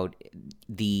about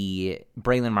the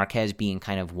Brailyn Marquez being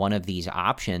kind of one of these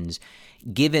options,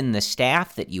 given the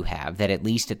staff that you have that at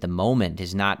least at the moment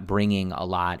is not bringing a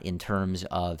lot in terms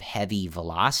of heavy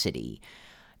velocity.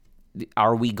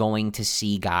 Are we going to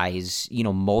see guys,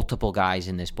 multiple guys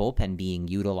in this bullpen being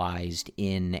utilized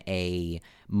in a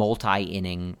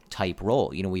multi-inning type role?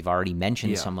 We've already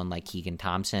mentioned someone like Keegan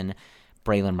Thompson,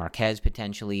 Brailyn Marquez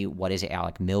potentially. What is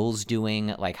Alec Mills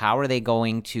doing? Like, how are they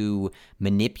going to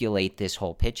manipulate this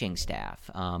whole pitching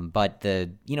staff? But the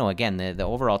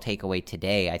overall takeaway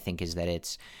today, I think, is that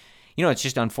it's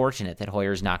just unfortunate that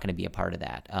Hoyer's not going to be a part of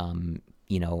that.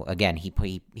 Again,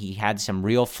 he had some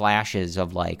real flashes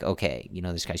of like, okay,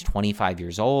 this guy's 25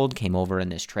 years old, came over in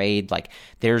this trade. Like,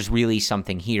 there's really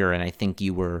something here. And I think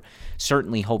you were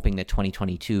certainly hoping that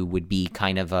 2022 would be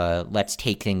kind of a let's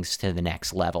take things to the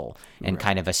next level and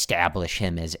kind of establish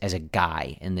him as a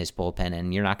guy in this bullpen.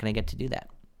 And you're not going to get to do that.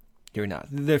 You're not.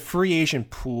 The free agent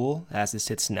pool, as it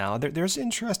sits now, there's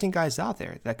interesting guys out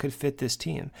there that could fit this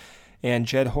team. And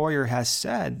Jed Hoyer has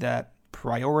said that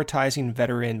prioritizing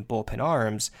veteran bullpen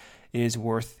arms is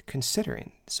worth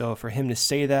considering. So for him to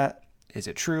say that, is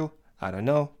it true? I don't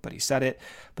know, but he said it.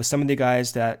 But some of the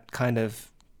guys that kind of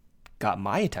got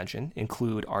my attention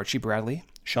include Archie Bradley,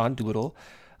 Sean Doolittle,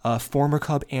 former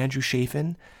Cub Andrew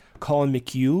Chafin, Colin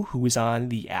McHugh, who was on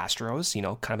the Astros,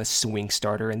 kind of a swing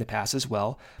starter in the past as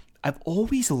well. I've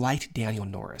always liked Daniel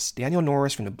Norris. Daniel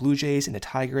Norris from the Blue Jays and the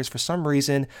Tigers, for some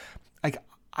reason,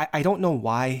 I don't know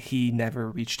why he never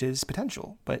reached his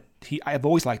potential, but I've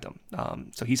always liked him.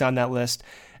 So he's on that list.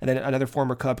 And then another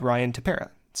former Cub, Ryan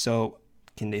Tepera. So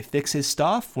can they fix his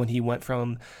stuff when he went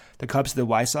from the Cubs to the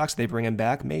White Sox? They bring him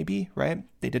back, maybe, right?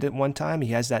 They did it one time.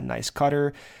 He has that nice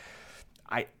cutter.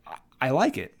 I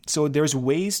like it. So there's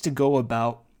ways to go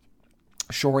about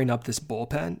shoring up this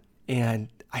bullpen, and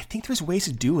I think there's ways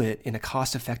to do it in a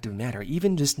cost-effective manner.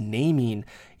 Even just naming,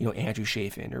 Andrew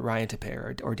Chafin or Ryan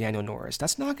Tepera or Daniel Norris,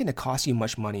 that's not going to cost you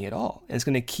much money at all. And it's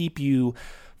going to keep you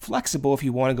flexible if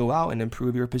you want to go out and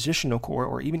improve your positional core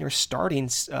or even your starting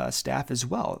staff as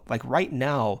well. Like right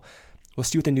now, we'll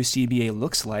see what the new CBA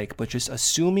looks like, but just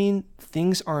assuming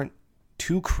things aren't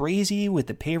too crazy with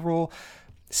the payroll,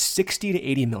 60 to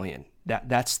 80 million.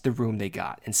 That's the room they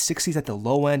got. And 60 is at the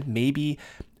low end, maybe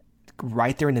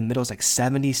right there in the middle is like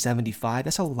 70, 75.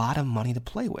 That's a lot of money to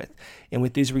play with. And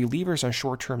with these relievers on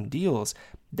short-term deals,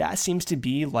 that seems to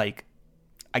be like,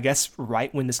 I guess,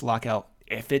 right when this lockout,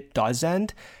 if it does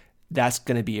end, that's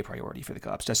going to be a priority for the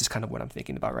Cubs. That's just kind of what I'm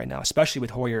thinking about right now, especially with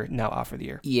Hoyer now out for the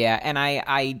year. Yeah, and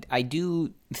I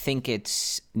do think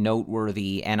it's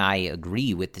noteworthy, and I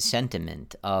agree with the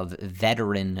sentiment of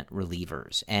veteran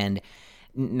relievers. And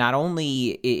not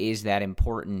only is that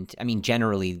important, I mean,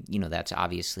 generally, that's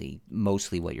obviously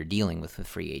mostly what you're dealing with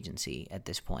free agency at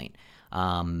this point.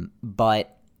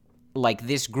 But like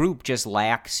this group just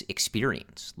lacks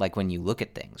experience, like when you look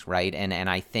at things, right? And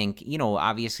I think,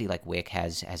 obviously like Wick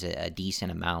has a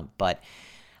decent amount, but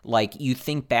like you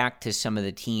think back to some of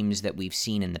the teams that we've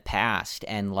seen in the past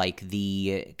and like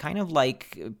the kind of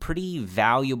like pretty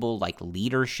valuable like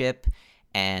leadership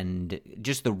and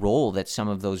just the role that some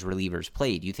of those relievers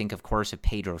played. You think, of course, of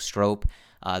Pedro Strop,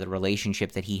 the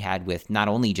relationship that he had with not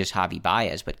only just Javi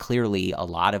Baez, but clearly a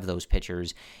lot of those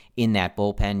pitchers in that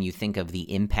bullpen. You think of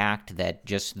the impact that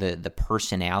just the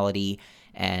personality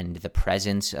and the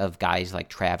presence of guys like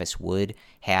Travis Wood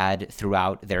had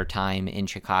throughout their time in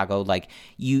Chicago. Like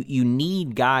you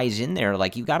need guys in there.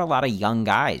 Like you've got a lot of young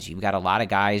guys. You've got a lot of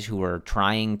guys who are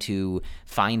trying to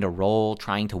find a role,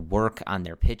 trying to work on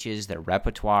their pitches, their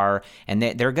repertoire, and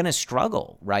they're going to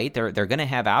struggle, right? They're going to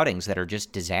have outings that are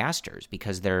just disasters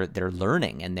because they're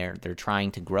learning and they're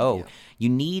trying to grow. Yeah. You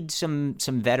need some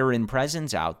veteran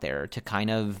presence out there to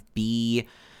kind of be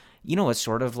a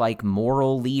sort of like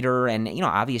moral leader. And,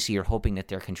 obviously you're hoping that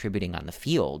they're contributing on the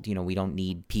field. We don't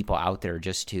need people out there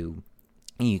just to,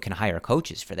 you can hire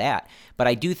coaches for that. But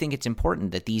I do think it's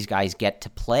important that these guys get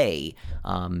to play,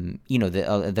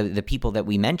 the people that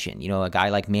we mentioned, a guy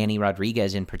like Manny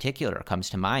Rodriguez in particular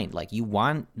comes to mind. Like you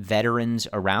want veterans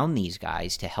around these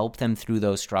guys to help them through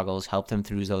those struggles, help them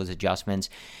through those adjustments,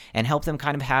 and help them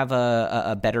kind of have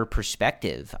a better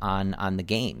perspective on the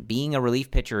game. Being a relief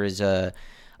pitcher is a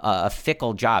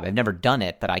fickle job. I've never done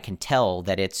it, but I can tell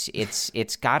that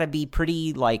it's got to be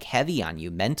pretty like heavy on you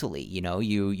mentally.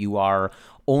 You are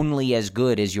only as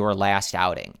good as your last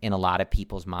outing in a lot of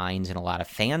people's minds and a lot of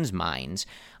fans' minds.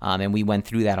 And we went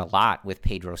through that a lot with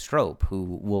Pedro Strop,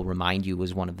 who will remind you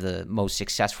was one of the most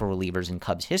successful relievers in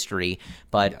Cubs history.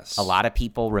 But a lot of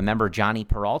people remember Johnny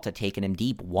Peralta taking him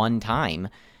deep one time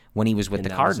when he was with the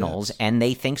Cardinals, and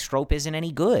they think Strop isn't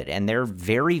any good, and they're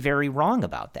very, very wrong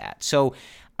about that. So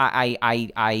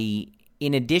I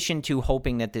in addition to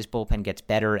hoping that this bullpen gets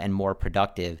better and more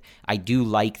productive, I do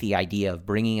like the idea of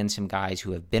bringing in some guys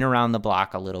who have been around the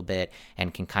block a little bit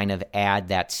and can kind of add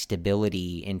that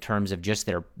stability in terms of just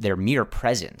their mere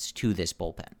presence to this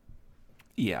bullpen.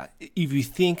 Yeah, if you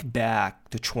think back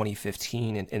to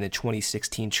 2015 and the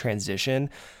 2016 transition,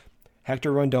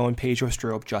 Hector Rondon, Pedro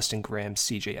Strop, Justin Graham,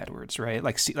 C.J. Edwards, right?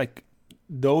 Like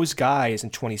those guys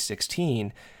in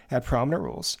 2016 had prominent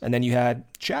roles, and then you had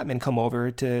Chapman come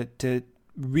over to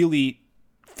really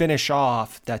finish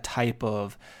off that type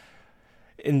of,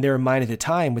 in their mind at the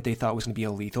time, what they thought was going to be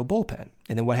a lethal bullpen.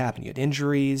 And then what happened? You had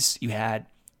injuries, you had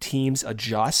teams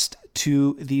adjust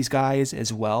to these guys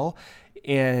as well,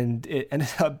 and it ended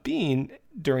up being,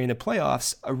 during the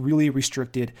playoffs, a really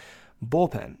restricted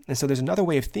bullpen. And so there's another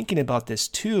way of thinking about this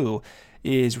too,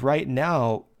 is right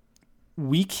now,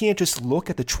 we can't just look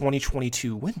at the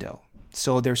 2022 window.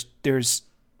 So there's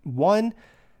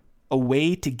a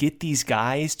way to get these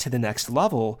guys to the next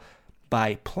level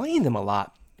by playing them a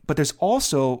lot, but there's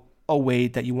also a way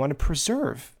that you want to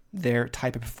preserve their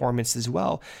type of performance as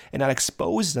well and not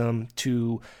expose them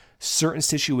to certain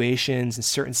situations and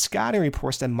certain scouting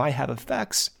reports that might have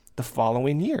effects the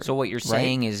following year. So what you're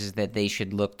saying is that they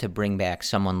should look to bring back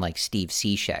someone like Steve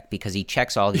Cishek because he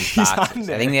checks all these boxes.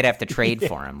 I think they'd have to trade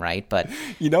for him, right? But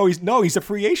he's a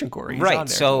free agent, Corey. He's right.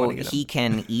 So he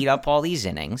can eat up all these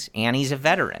innings, and he's a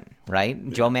veteran, right?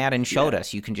 Yeah. Joe Maddon showed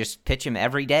us you can just pitch him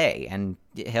every day, and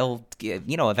he'll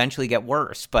eventually get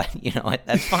worse, but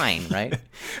that's fine, right?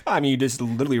 I mean, you just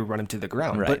literally run him to the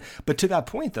ground. Right. But to that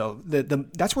point though,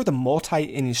 that's where the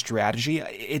multi-inning strategy,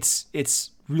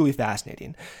 it's really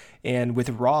fascinating. And with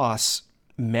Ross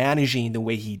managing the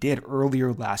way he did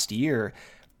earlier last year,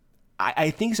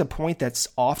 I think it's a point that's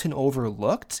often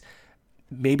overlooked.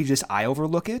 Maybe just I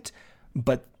overlook it,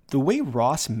 but the way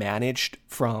Ross managed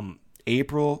from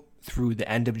April through the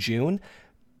end of June,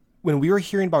 when we were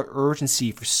hearing about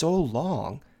urgency for so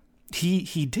long,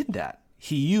 he did that.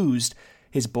 He used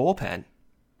his bullpen,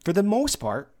 for the most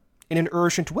part, in an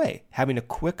urgent way, having a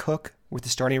quick hook with the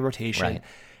starting rotation, right,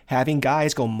 having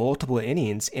guys go multiple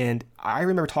innings. And I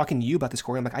remember talking to you about this,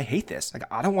 Corey. I'm like, I hate this. Like,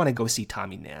 I don't want to go see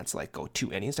Tommy Nance go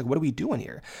 2 innings. Like, what are we doing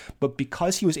here? But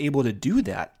because he was able to do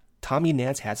that, Tommy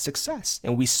Nance had success.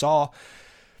 And we saw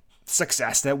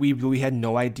success that we really had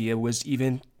no idea was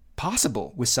even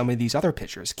possible with some of these other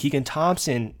pitchers. Keegan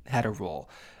Thompson had a role.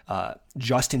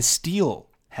 Justin Steele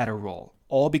had a role,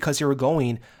 all because they were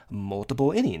going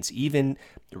multiple innings. Even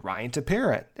Ryan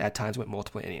Tepera at times went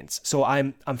multiple innings. So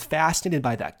I'm fascinated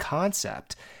by that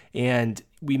concept. And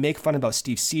we make fun about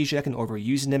Steve Cishek and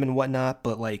overusing him and whatnot,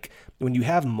 but when you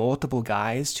have multiple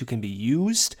guys who can be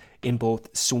used in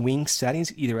both swing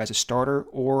settings, either as a starter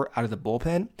or out of the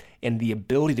bullpen, and the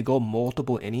ability to go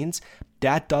multiple innings,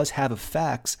 that does have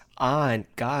effects on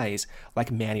guys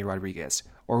like Manny Rodriguez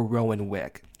or Rowan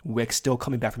Wick. Wick still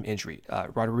coming back from injury.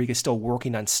 Rodriguez still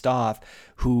working on Stav,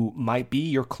 who might be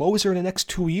your closer in the next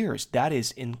 2 years. That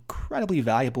is incredibly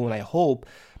valuable, and I hope,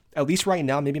 at least right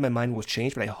now, maybe my mind will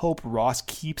change, but I hope Ross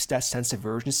keeps that sense of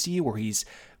urgency where he's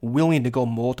willing to go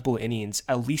multiple innings,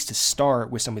 at least to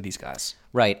start with some of these guys.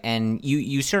 Right, and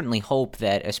you certainly hope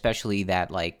that, especially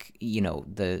that, let's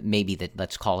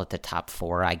call it the top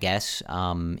 4, I guess,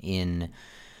 in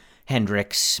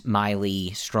Hendricks,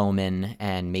 Miley, Stroman,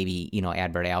 and maybe,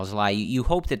 Adbert Alzolay. You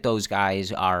hope that those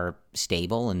guys are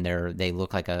stable and they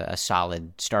look like a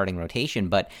solid starting rotation,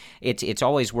 but it's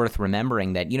always worth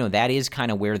remembering that, that is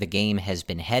kind of where the game has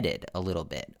been headed a little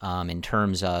bit, in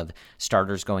terms of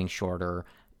starters going shorter,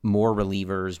 more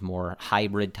relievers, more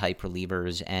hybrid type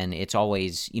relievers, and it's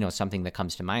always, something that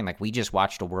comes to mind. Like, we just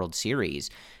watched a World Series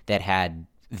that had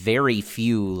very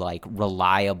few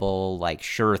reliable,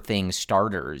 sure thing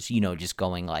starters, just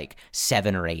going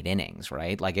 7 or 8 innings,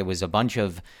 right? It was a bunch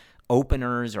of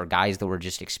openers or guys that were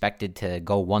just expected to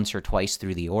go once or twice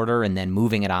through the order and then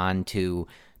moving it on to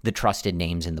the trusted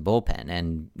names in the bullpen.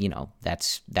 And,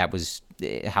 that was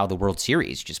how the World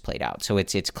Series just played out. So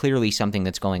it's clearly something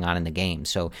that's going on in the game.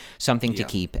 So something to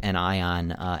keep an eye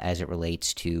on as it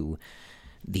relates to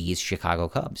these Chicago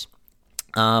Cubs.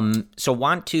 So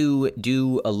want to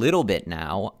do a little bit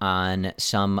now on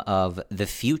some of the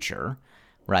future,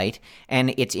 right?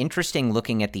 And it's interesting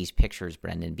looking at these pictures,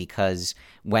 Brendan, because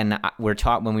when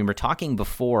we were talking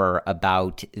before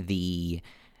about the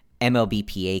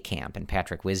MLBPA camp and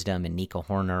Patrick Wisdom and Nico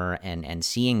Horner and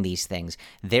seeing these things,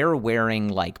 they're wearing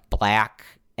like black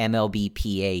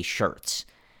MLBPA shirts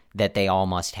that they all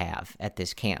must have at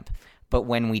this camp. But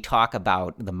when we talk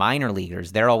about the minor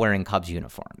leaguers, they're all wearing Cubs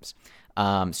uniforms.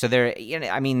 So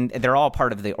they're all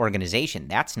part of the organization.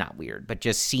 That's not weird. But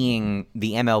just seeing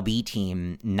the MLB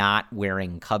team not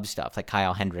wearing Cub stuff, like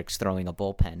Kyle Hendricks throwing a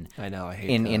bullpen, I know, I hate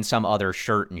in some other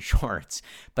shirt and shorts.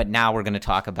 But now we're going to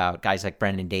talk about guys like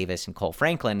Brendan Davis and Cole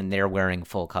Franklin, and they're wearing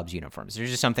full Cubs uniforms. There's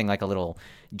just something like a little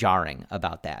jarring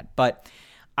about that. But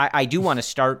I do want to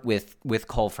start with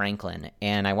Cole Franklin,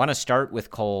 and I want to start with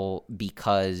Cole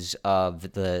because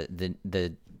of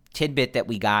the tidbit that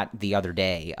we got the other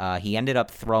day. He ended up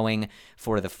throwing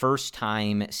for the first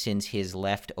time since his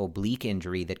left oblique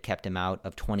injury that kept him out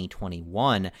of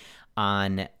 2021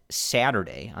 on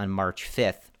Saturday, on March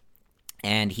 5th,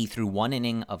 and he threw 1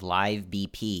 inning of live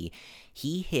BP.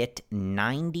 He hit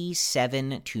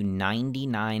 97 to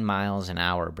 99 miles an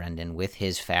hour, Brendan, with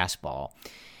his fastball.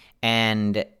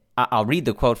 And I'll read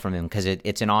the quote from him because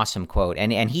it's an awesome quote.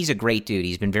 And he's a great dude.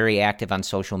 He's been very active on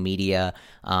social media.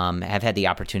 Have had the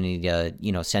opportunity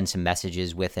to, send some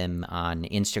messages with him on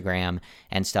Instagram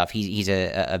and stuff. He's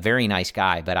a very nice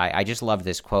guy. But I just love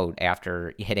this quote.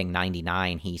 After hitting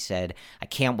 99, he said, "I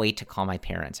can't wait to call my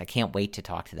parents. I can't wait to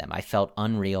talk to them. I felt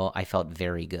unreal. I felt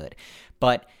very good."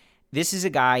 But this is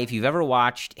a guy, if you've ever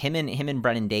watched him and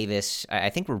Brendan Davis, I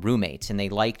think were roommates, and they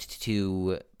liked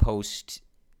to post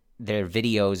their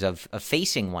videos of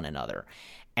facing one another.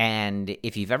 And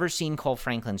if you've ever seen Cole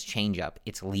Franklin's changeup,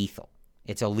 it's lethal.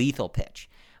 It's a lethal pitch.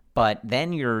 But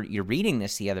then you're reading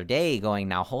this the other day going,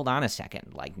 now hold on a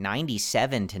second, like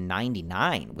 97 to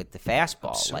 99 with the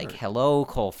fastball. Absurd. Like, hello,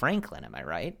 Cole Franklin, am I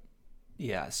right?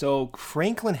 Yeah, so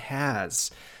Franklin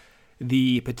has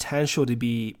the potential to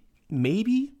be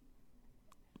maybe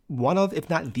one of, if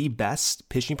not the best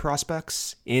pitching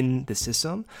prospects in the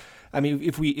system. I mean,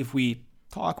 if we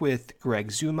talk with Greg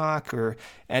Zumock or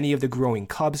any of the growing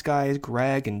Cubs guys,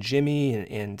 Greg and Jimmy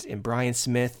and Brian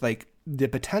Smith, like the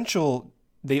potential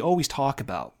they always talk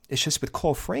about. It's just with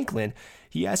Cole Franklin,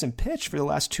 he hasn't pitched for the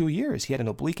last 2 years. He had an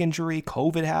oblique injury,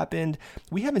 COVID happened.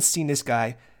 We haven't seen this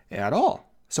guy at all.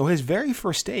 So his very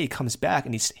first day he comes back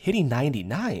and he's hitting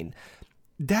 99.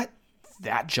 That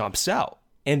jumps out.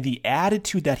 And the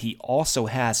attitude that he also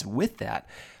has with that,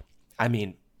 I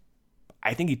mean,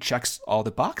 I think he checks all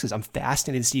the boxes. I'm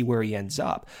fascinated to see where he ends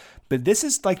up. But this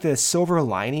is like the silver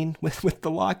lining with the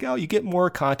lockout. You get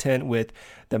more content with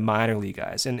the minor league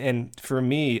guys. And for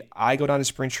me, I go down to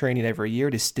spring training every year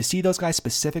to see those guys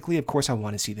specifically. Of course, I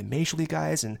want to see the major league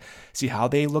guys and see how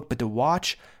they look. But to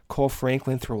watch Cole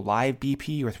Franklin throw live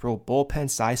BP or throw bullpen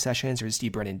side sessions, or to see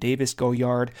Brendan Davis go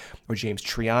yard, or James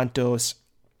Triantos,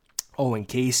 Owen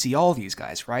Casey, all these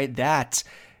guys, right? That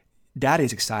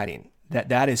is exciting.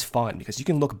 That is fun because you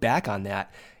can look back on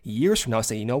that years from now and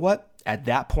say, you know what? At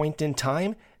that point in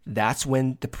time, that's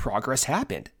when the progress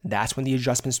happened. That's when the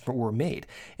adjustments were made.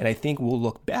 And I think we'll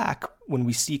look back when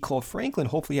we see Cole Franklin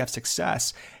hopefully have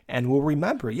success, and we'll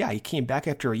remember, yeah, he came back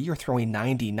after a year throwing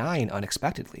 99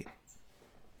 unexpectedly.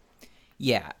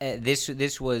 Yeah,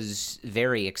 this was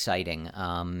very exciting.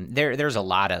 There's a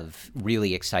lot of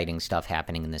really exciting stuff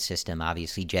happening in the system.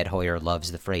 Obviously, Jed Hoyer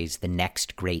loves the phrase, the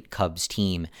next great Cubs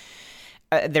team.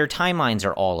 Their timelines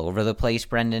are all over the place,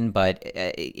 Brendan, but,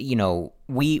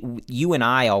 you and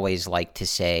I always like to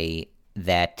say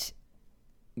that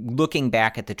looking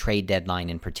back at the trade deadline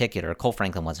in particular, Cole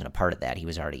Franklin wasn't a part of that. He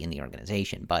was already in the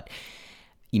organization, but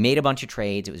you made a bunch of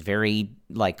trades. It was very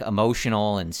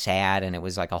emotional and sad, and it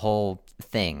was like a whole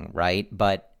thing, right?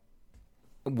 But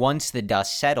once the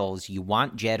dust settles, you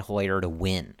want Jed Hoyer to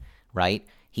win, right?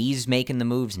 He's making the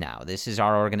moves now. This is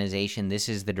our organization. This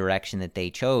is the direction that they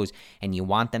chose, and you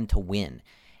want them to win.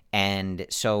 And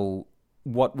so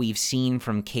what we've seen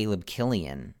from Caleb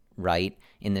Killian, right,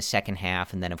 in the second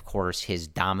half, and then, of course, his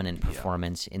dominant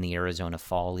performance in the Arizona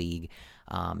Fall League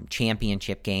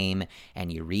championship game, and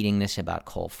you're reading this about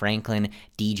Cole Franklin.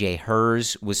 DJ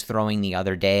Hers was throwing the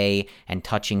other day and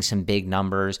touching some big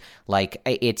numbers. Like,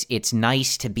 it's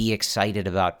nice to be excited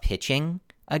about pitching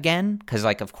again, because,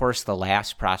 of course, the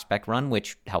last prospect run,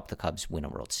 which helped the Cubs win a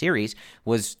World Series,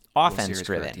 was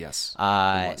offense-driven. Yes.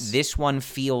 This one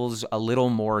feels a little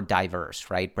more diverse,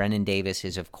 right? Brendan Davis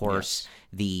is, of course,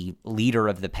 the leader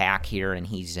of the pack here, and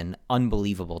he's an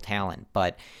unbelievable talent.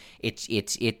 But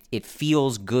it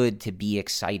feels good to be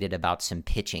excited about some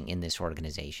pitching in this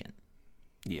organization.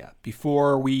 Yeah,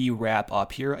 before we wrap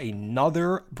up here,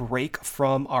 another break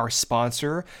from our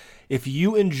sponsor. If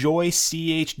you enjoy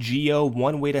CHGO,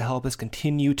 one way to help us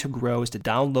continue to grow is to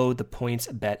download the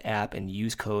PointsBet app and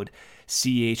use code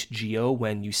CHGO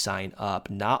when you sign up.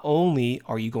 Not only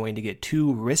are you going to get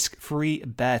 2 risk-free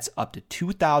bets up to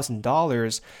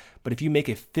 $2,000, but if you make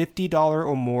a $50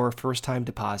 or more first-time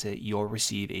deposit, you'll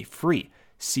receive a free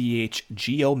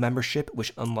CHGO membership,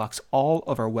 which unlocks all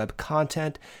of our web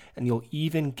content, and you'll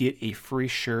even get a free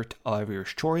shirt of your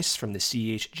choice from the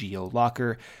CHGO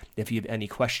locker. If you have any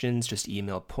questions, just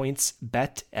email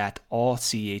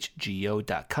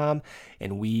pointsbet@allchgo.com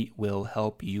and we will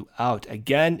help you out.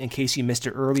 Again, in case you missed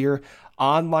it earlier,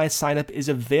 online signup is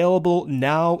available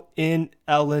now in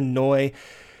Illinois.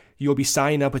 You'll be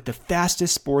signing up with the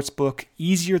fastest sportsbook,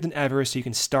 easier than ever, so you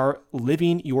can start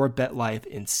living your bet life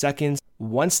in seconds.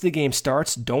 Once the game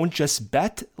starts, don't just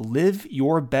bet, live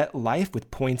your bet life with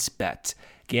PointsBet.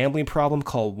 Gambling problem,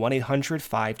 call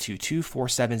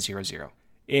 1-800-522-4700.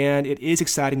 And it is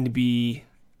exciting to be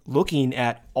looking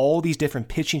at all these different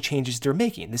pitching changes they're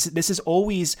making. This is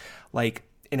always like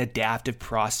an adaptive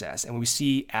process. And we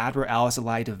see Adbert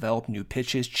Alzolay develop new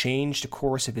pitches, change the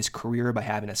course of his career by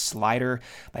having a slider,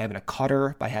 by having a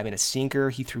cutter, by having a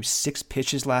sinker. He threw 6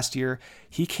 pitches last year.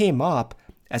 He came up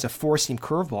as a 4-seam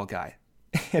curveball guy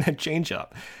and a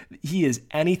changeup. He is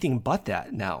anything but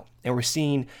that now. And we're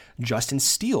seeing Justin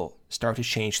Steele start to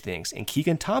change things. And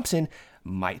Keegan Thompson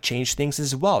might change things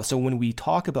as well. So when we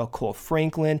talk about Cole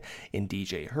Franklin and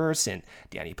DJ Hurts and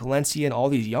Danny Palencia and all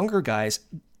these younger guys,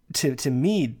 to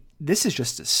me, this is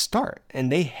just a start.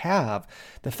 And they have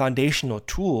the foundational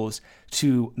tools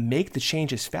to make the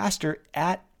changes faster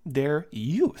at their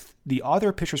youth. The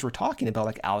other pitchers we're talking about,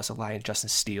 like Alzolay and Justin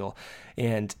Steele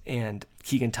and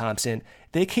Keegan Thompson,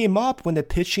 they came up when the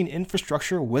pitching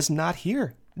infrastructure was not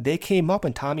here. They came up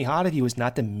when Tommy Hotovy was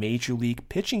not the major league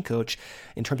pitching coach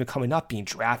in terms of coming up, being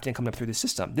drafted and coming up through the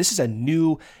system. This is a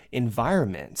new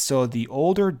environment. So the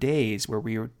older days where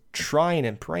we were trying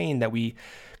and praying that we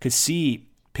could see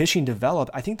pitching develop,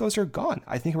 I think those are gone.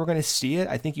 I think we're going to see it.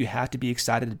 I think you have to be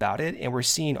excited about it. And we're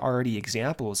seeing already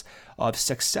examples of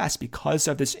success because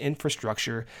of this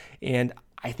infrastructure. And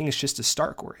I think it's just a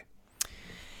start, Corey.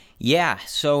 Yeah,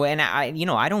 so, and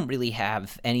I don't really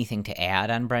have anything to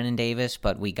add on Brennen Davis,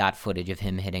 but we got footage of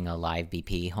him hitting a live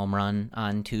BP home run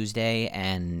on Tuesday,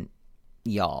 and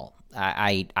y'all,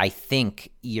 I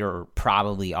think you're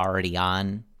probably already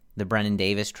on the Brennen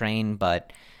Davis train,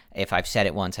 but if I've said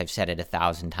it once, I've said it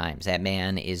 1,000 times. That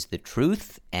man is the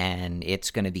truth, and it's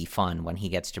going to be fun when he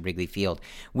gets to Wrigley Field.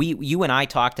 You and I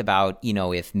talked about,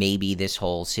 if maybe this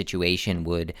whole situation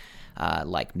would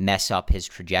mess up his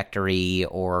trajectory,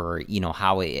 or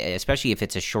how, especially if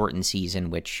it's a shortened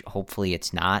season, which hopefully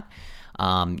it's not.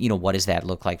 What does that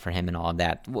look like for him and all of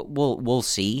that? We'll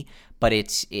see. But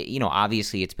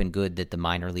obviously it's been good that the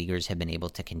minor leaguers have been able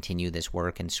to continue this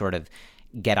work and sort of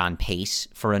get on pace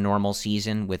for a normal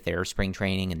season with their spring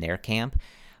training and their camp.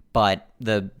 But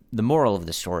the moral of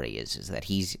the story is that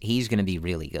he's going to be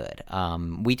really good.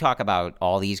 We talk about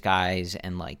all these guys,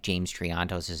 and like James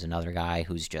Triantos is another guy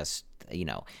who's just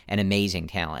an amazing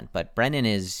talent. But Brennen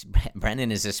is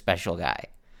a special guy.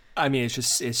 I mean,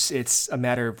 it's a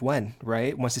matter of when,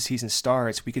 right? Once the season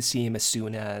starts, we could see him as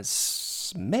soon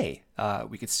as May.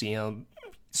 We could see him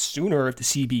sooner if the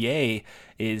CBA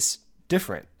is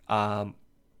different.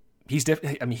 He's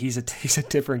different. I mean, he's a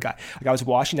different guy. Like, I was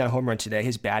watching that home run today.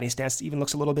 His batting stance even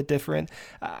looks a little bit different.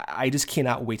 I just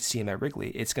cannot wait to see him at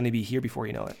Wrigley. It's going to be here before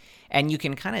you know it. And you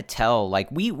can kind of tell,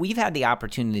 like, we've had the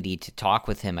opportunity to talk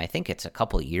with him. I think it's a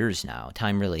couple of years now.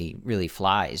 Time really, really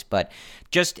flies. But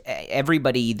just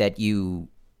everybody that you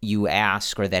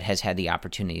ask, or that has had the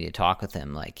opportunity to talk with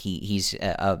him, like he's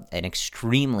an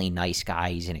extremely nice guy.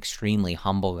 He's an extremely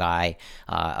humble guy,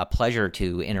 a pleasure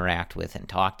to interact with and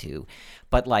talk to.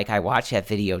 But like, I watched that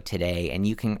video today, and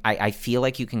I feel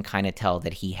like you can kind of tell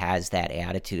that he has that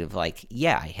attitude of like,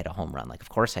 yeah, I hit a home run. Like, of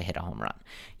course I hit a home run.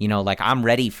 Like, I'm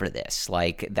ready for this.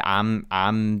 Like,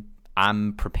 I'm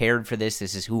prepared for this.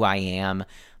 This is who I am.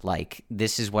 Like,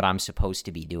 this is what I'm supposed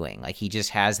to be doing. Like, he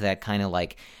just has that kind of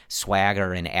like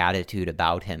swagger and attitude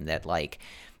about him that, like,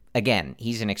 again,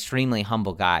 he's an extremely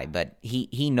humble guy, but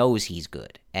he knows he's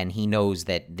good, and he knows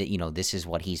that this is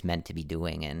what he's meant to be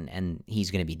doing, and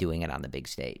he's going to be doing it on the big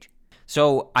stage.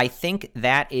 So I think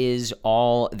that is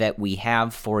all that we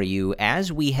have for you.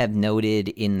 As we have noted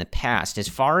in the past, as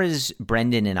far as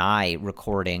Brendan and I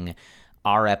recording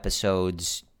our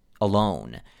episodes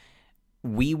alone,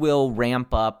 we will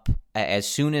ramp up as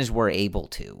soon as we're able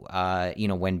to.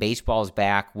 When baseball's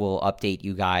back, we'll update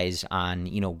you guys on,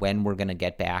 when we're going to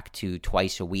get back to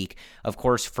twice a week. Of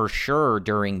course, for sure,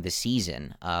 during the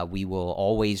season, we will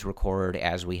always record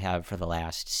as we have for the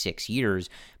last 6 years,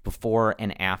 before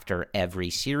and after every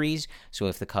series. So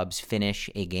if the Cubs finish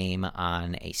a game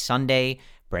on a Sunday,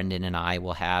 Brendan and I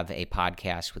will have a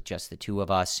podcast with just the two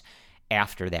of us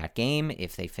after that game.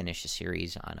 If they finish a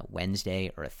series on a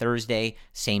Wednesday or a Thursday,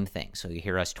 same thing. So you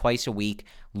hear us twice a week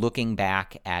looking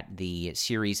back at the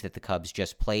series that the Cubs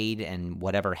just played and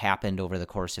whatever happened over the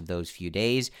course of those few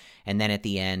days. And then at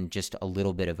the end, just a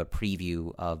little bit of a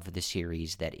preview of the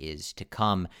series that is to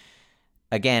come.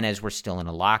 Again, as we're still in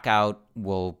a lockout,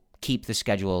 we'll keep the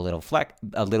schedule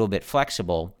a little bit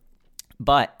flexible.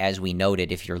 But as we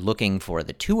noted, if you're looking for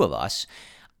the two of us,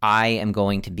 I am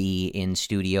going to be in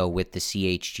studio with the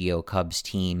CHGO Cubs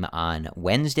team on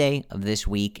Wednesday of this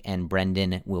week, and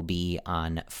Brendan will be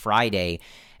on Friday.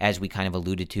 As we kind of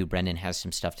alluded to, Brendan has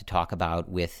some stuff to talk about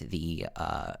with the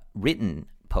written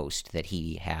post that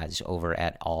he has over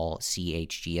at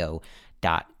allchgo.com.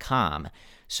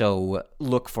 So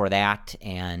look for that,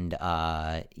 and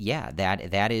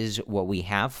that is what we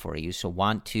have for you. So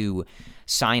want to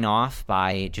sign off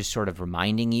by just sort of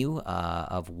reminding you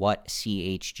of what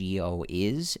CHGO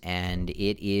is, and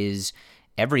it is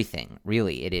everything,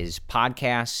 really. It is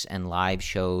podcasts and live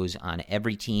shows on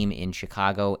every team in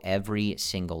Chicago every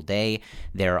single day.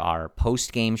 There are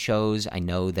post-game shows. I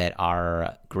know that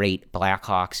our great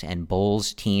Blackhawks and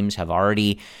Bulls teams have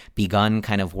already begun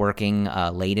kind of working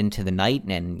late into the night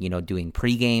and, doing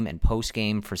pregame and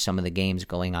postgame for some of the games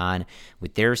going on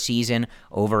with their season.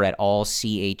 Over at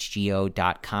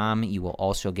allchgo.com, you will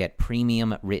also get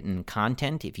premium written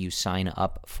content. If you sign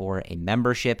up for a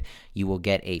membership, you will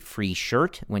get a free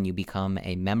shirt when you become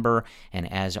a member.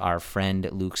 And as our friend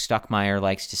Luke Stuckmeyer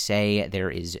likes to say, there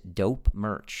is dope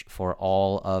merch for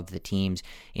all of the teams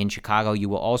in Chicago. You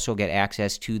will also get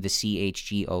access to the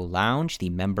CHGO Lounge, the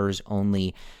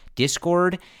members-only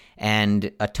Discord,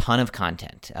 and a ton of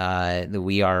content.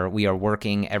 We are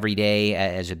working every day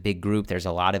as a big group. There's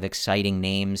a lot of exciting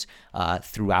names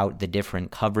throughout the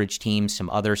different coverage teams, some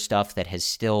other stuff that has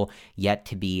still yet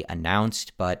to be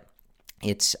announced, but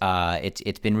it's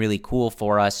been really cool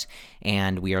for us,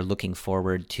 and we are looking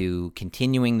forward to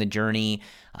continuing the journey,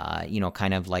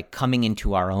 kind of like coming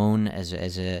into our own as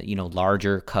a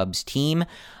larger Cubs team.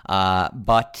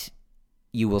 But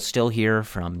you will still hear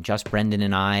from just Brendan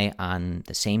and I on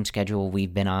the same schedule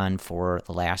we've been on for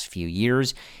the last few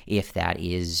years, if that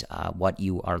is what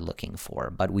you are looking for.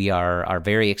 But we are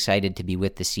very excited to be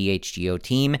with the CHGO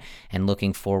team and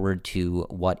looking forward to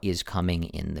what is coming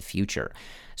in the future.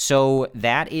 So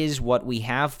that is what we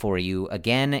have for you.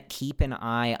 Again, keep an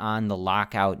eye on the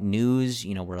lockout news.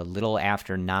 We're a little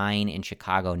after 9 in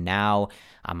Chicago now.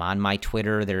 I'm on my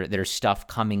Twitter. There's stuff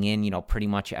coming in, pretty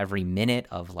much every minute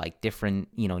of like different,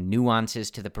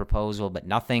 nuances to the proposal, but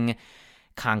nothing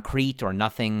concrete or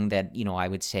nothing that, I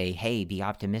would say, hey, be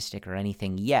optimistic or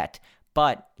anything yet.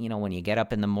 But, when you get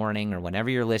up in the morning or whenever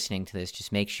you're listening to this,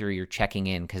 just make sure you're checking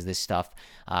in, because this stuff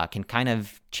can kind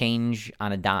of change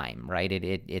on a dime, right?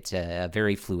 It's a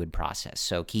very fluid process.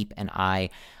 So keep an eye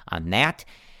on that.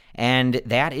 And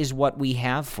that is what we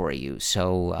have for you.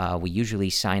 So we usually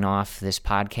sign off this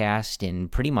podcast in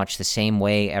pretty much the same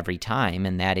way every time,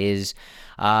 and that is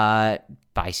by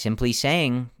simply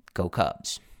saying, go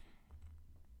Cubs.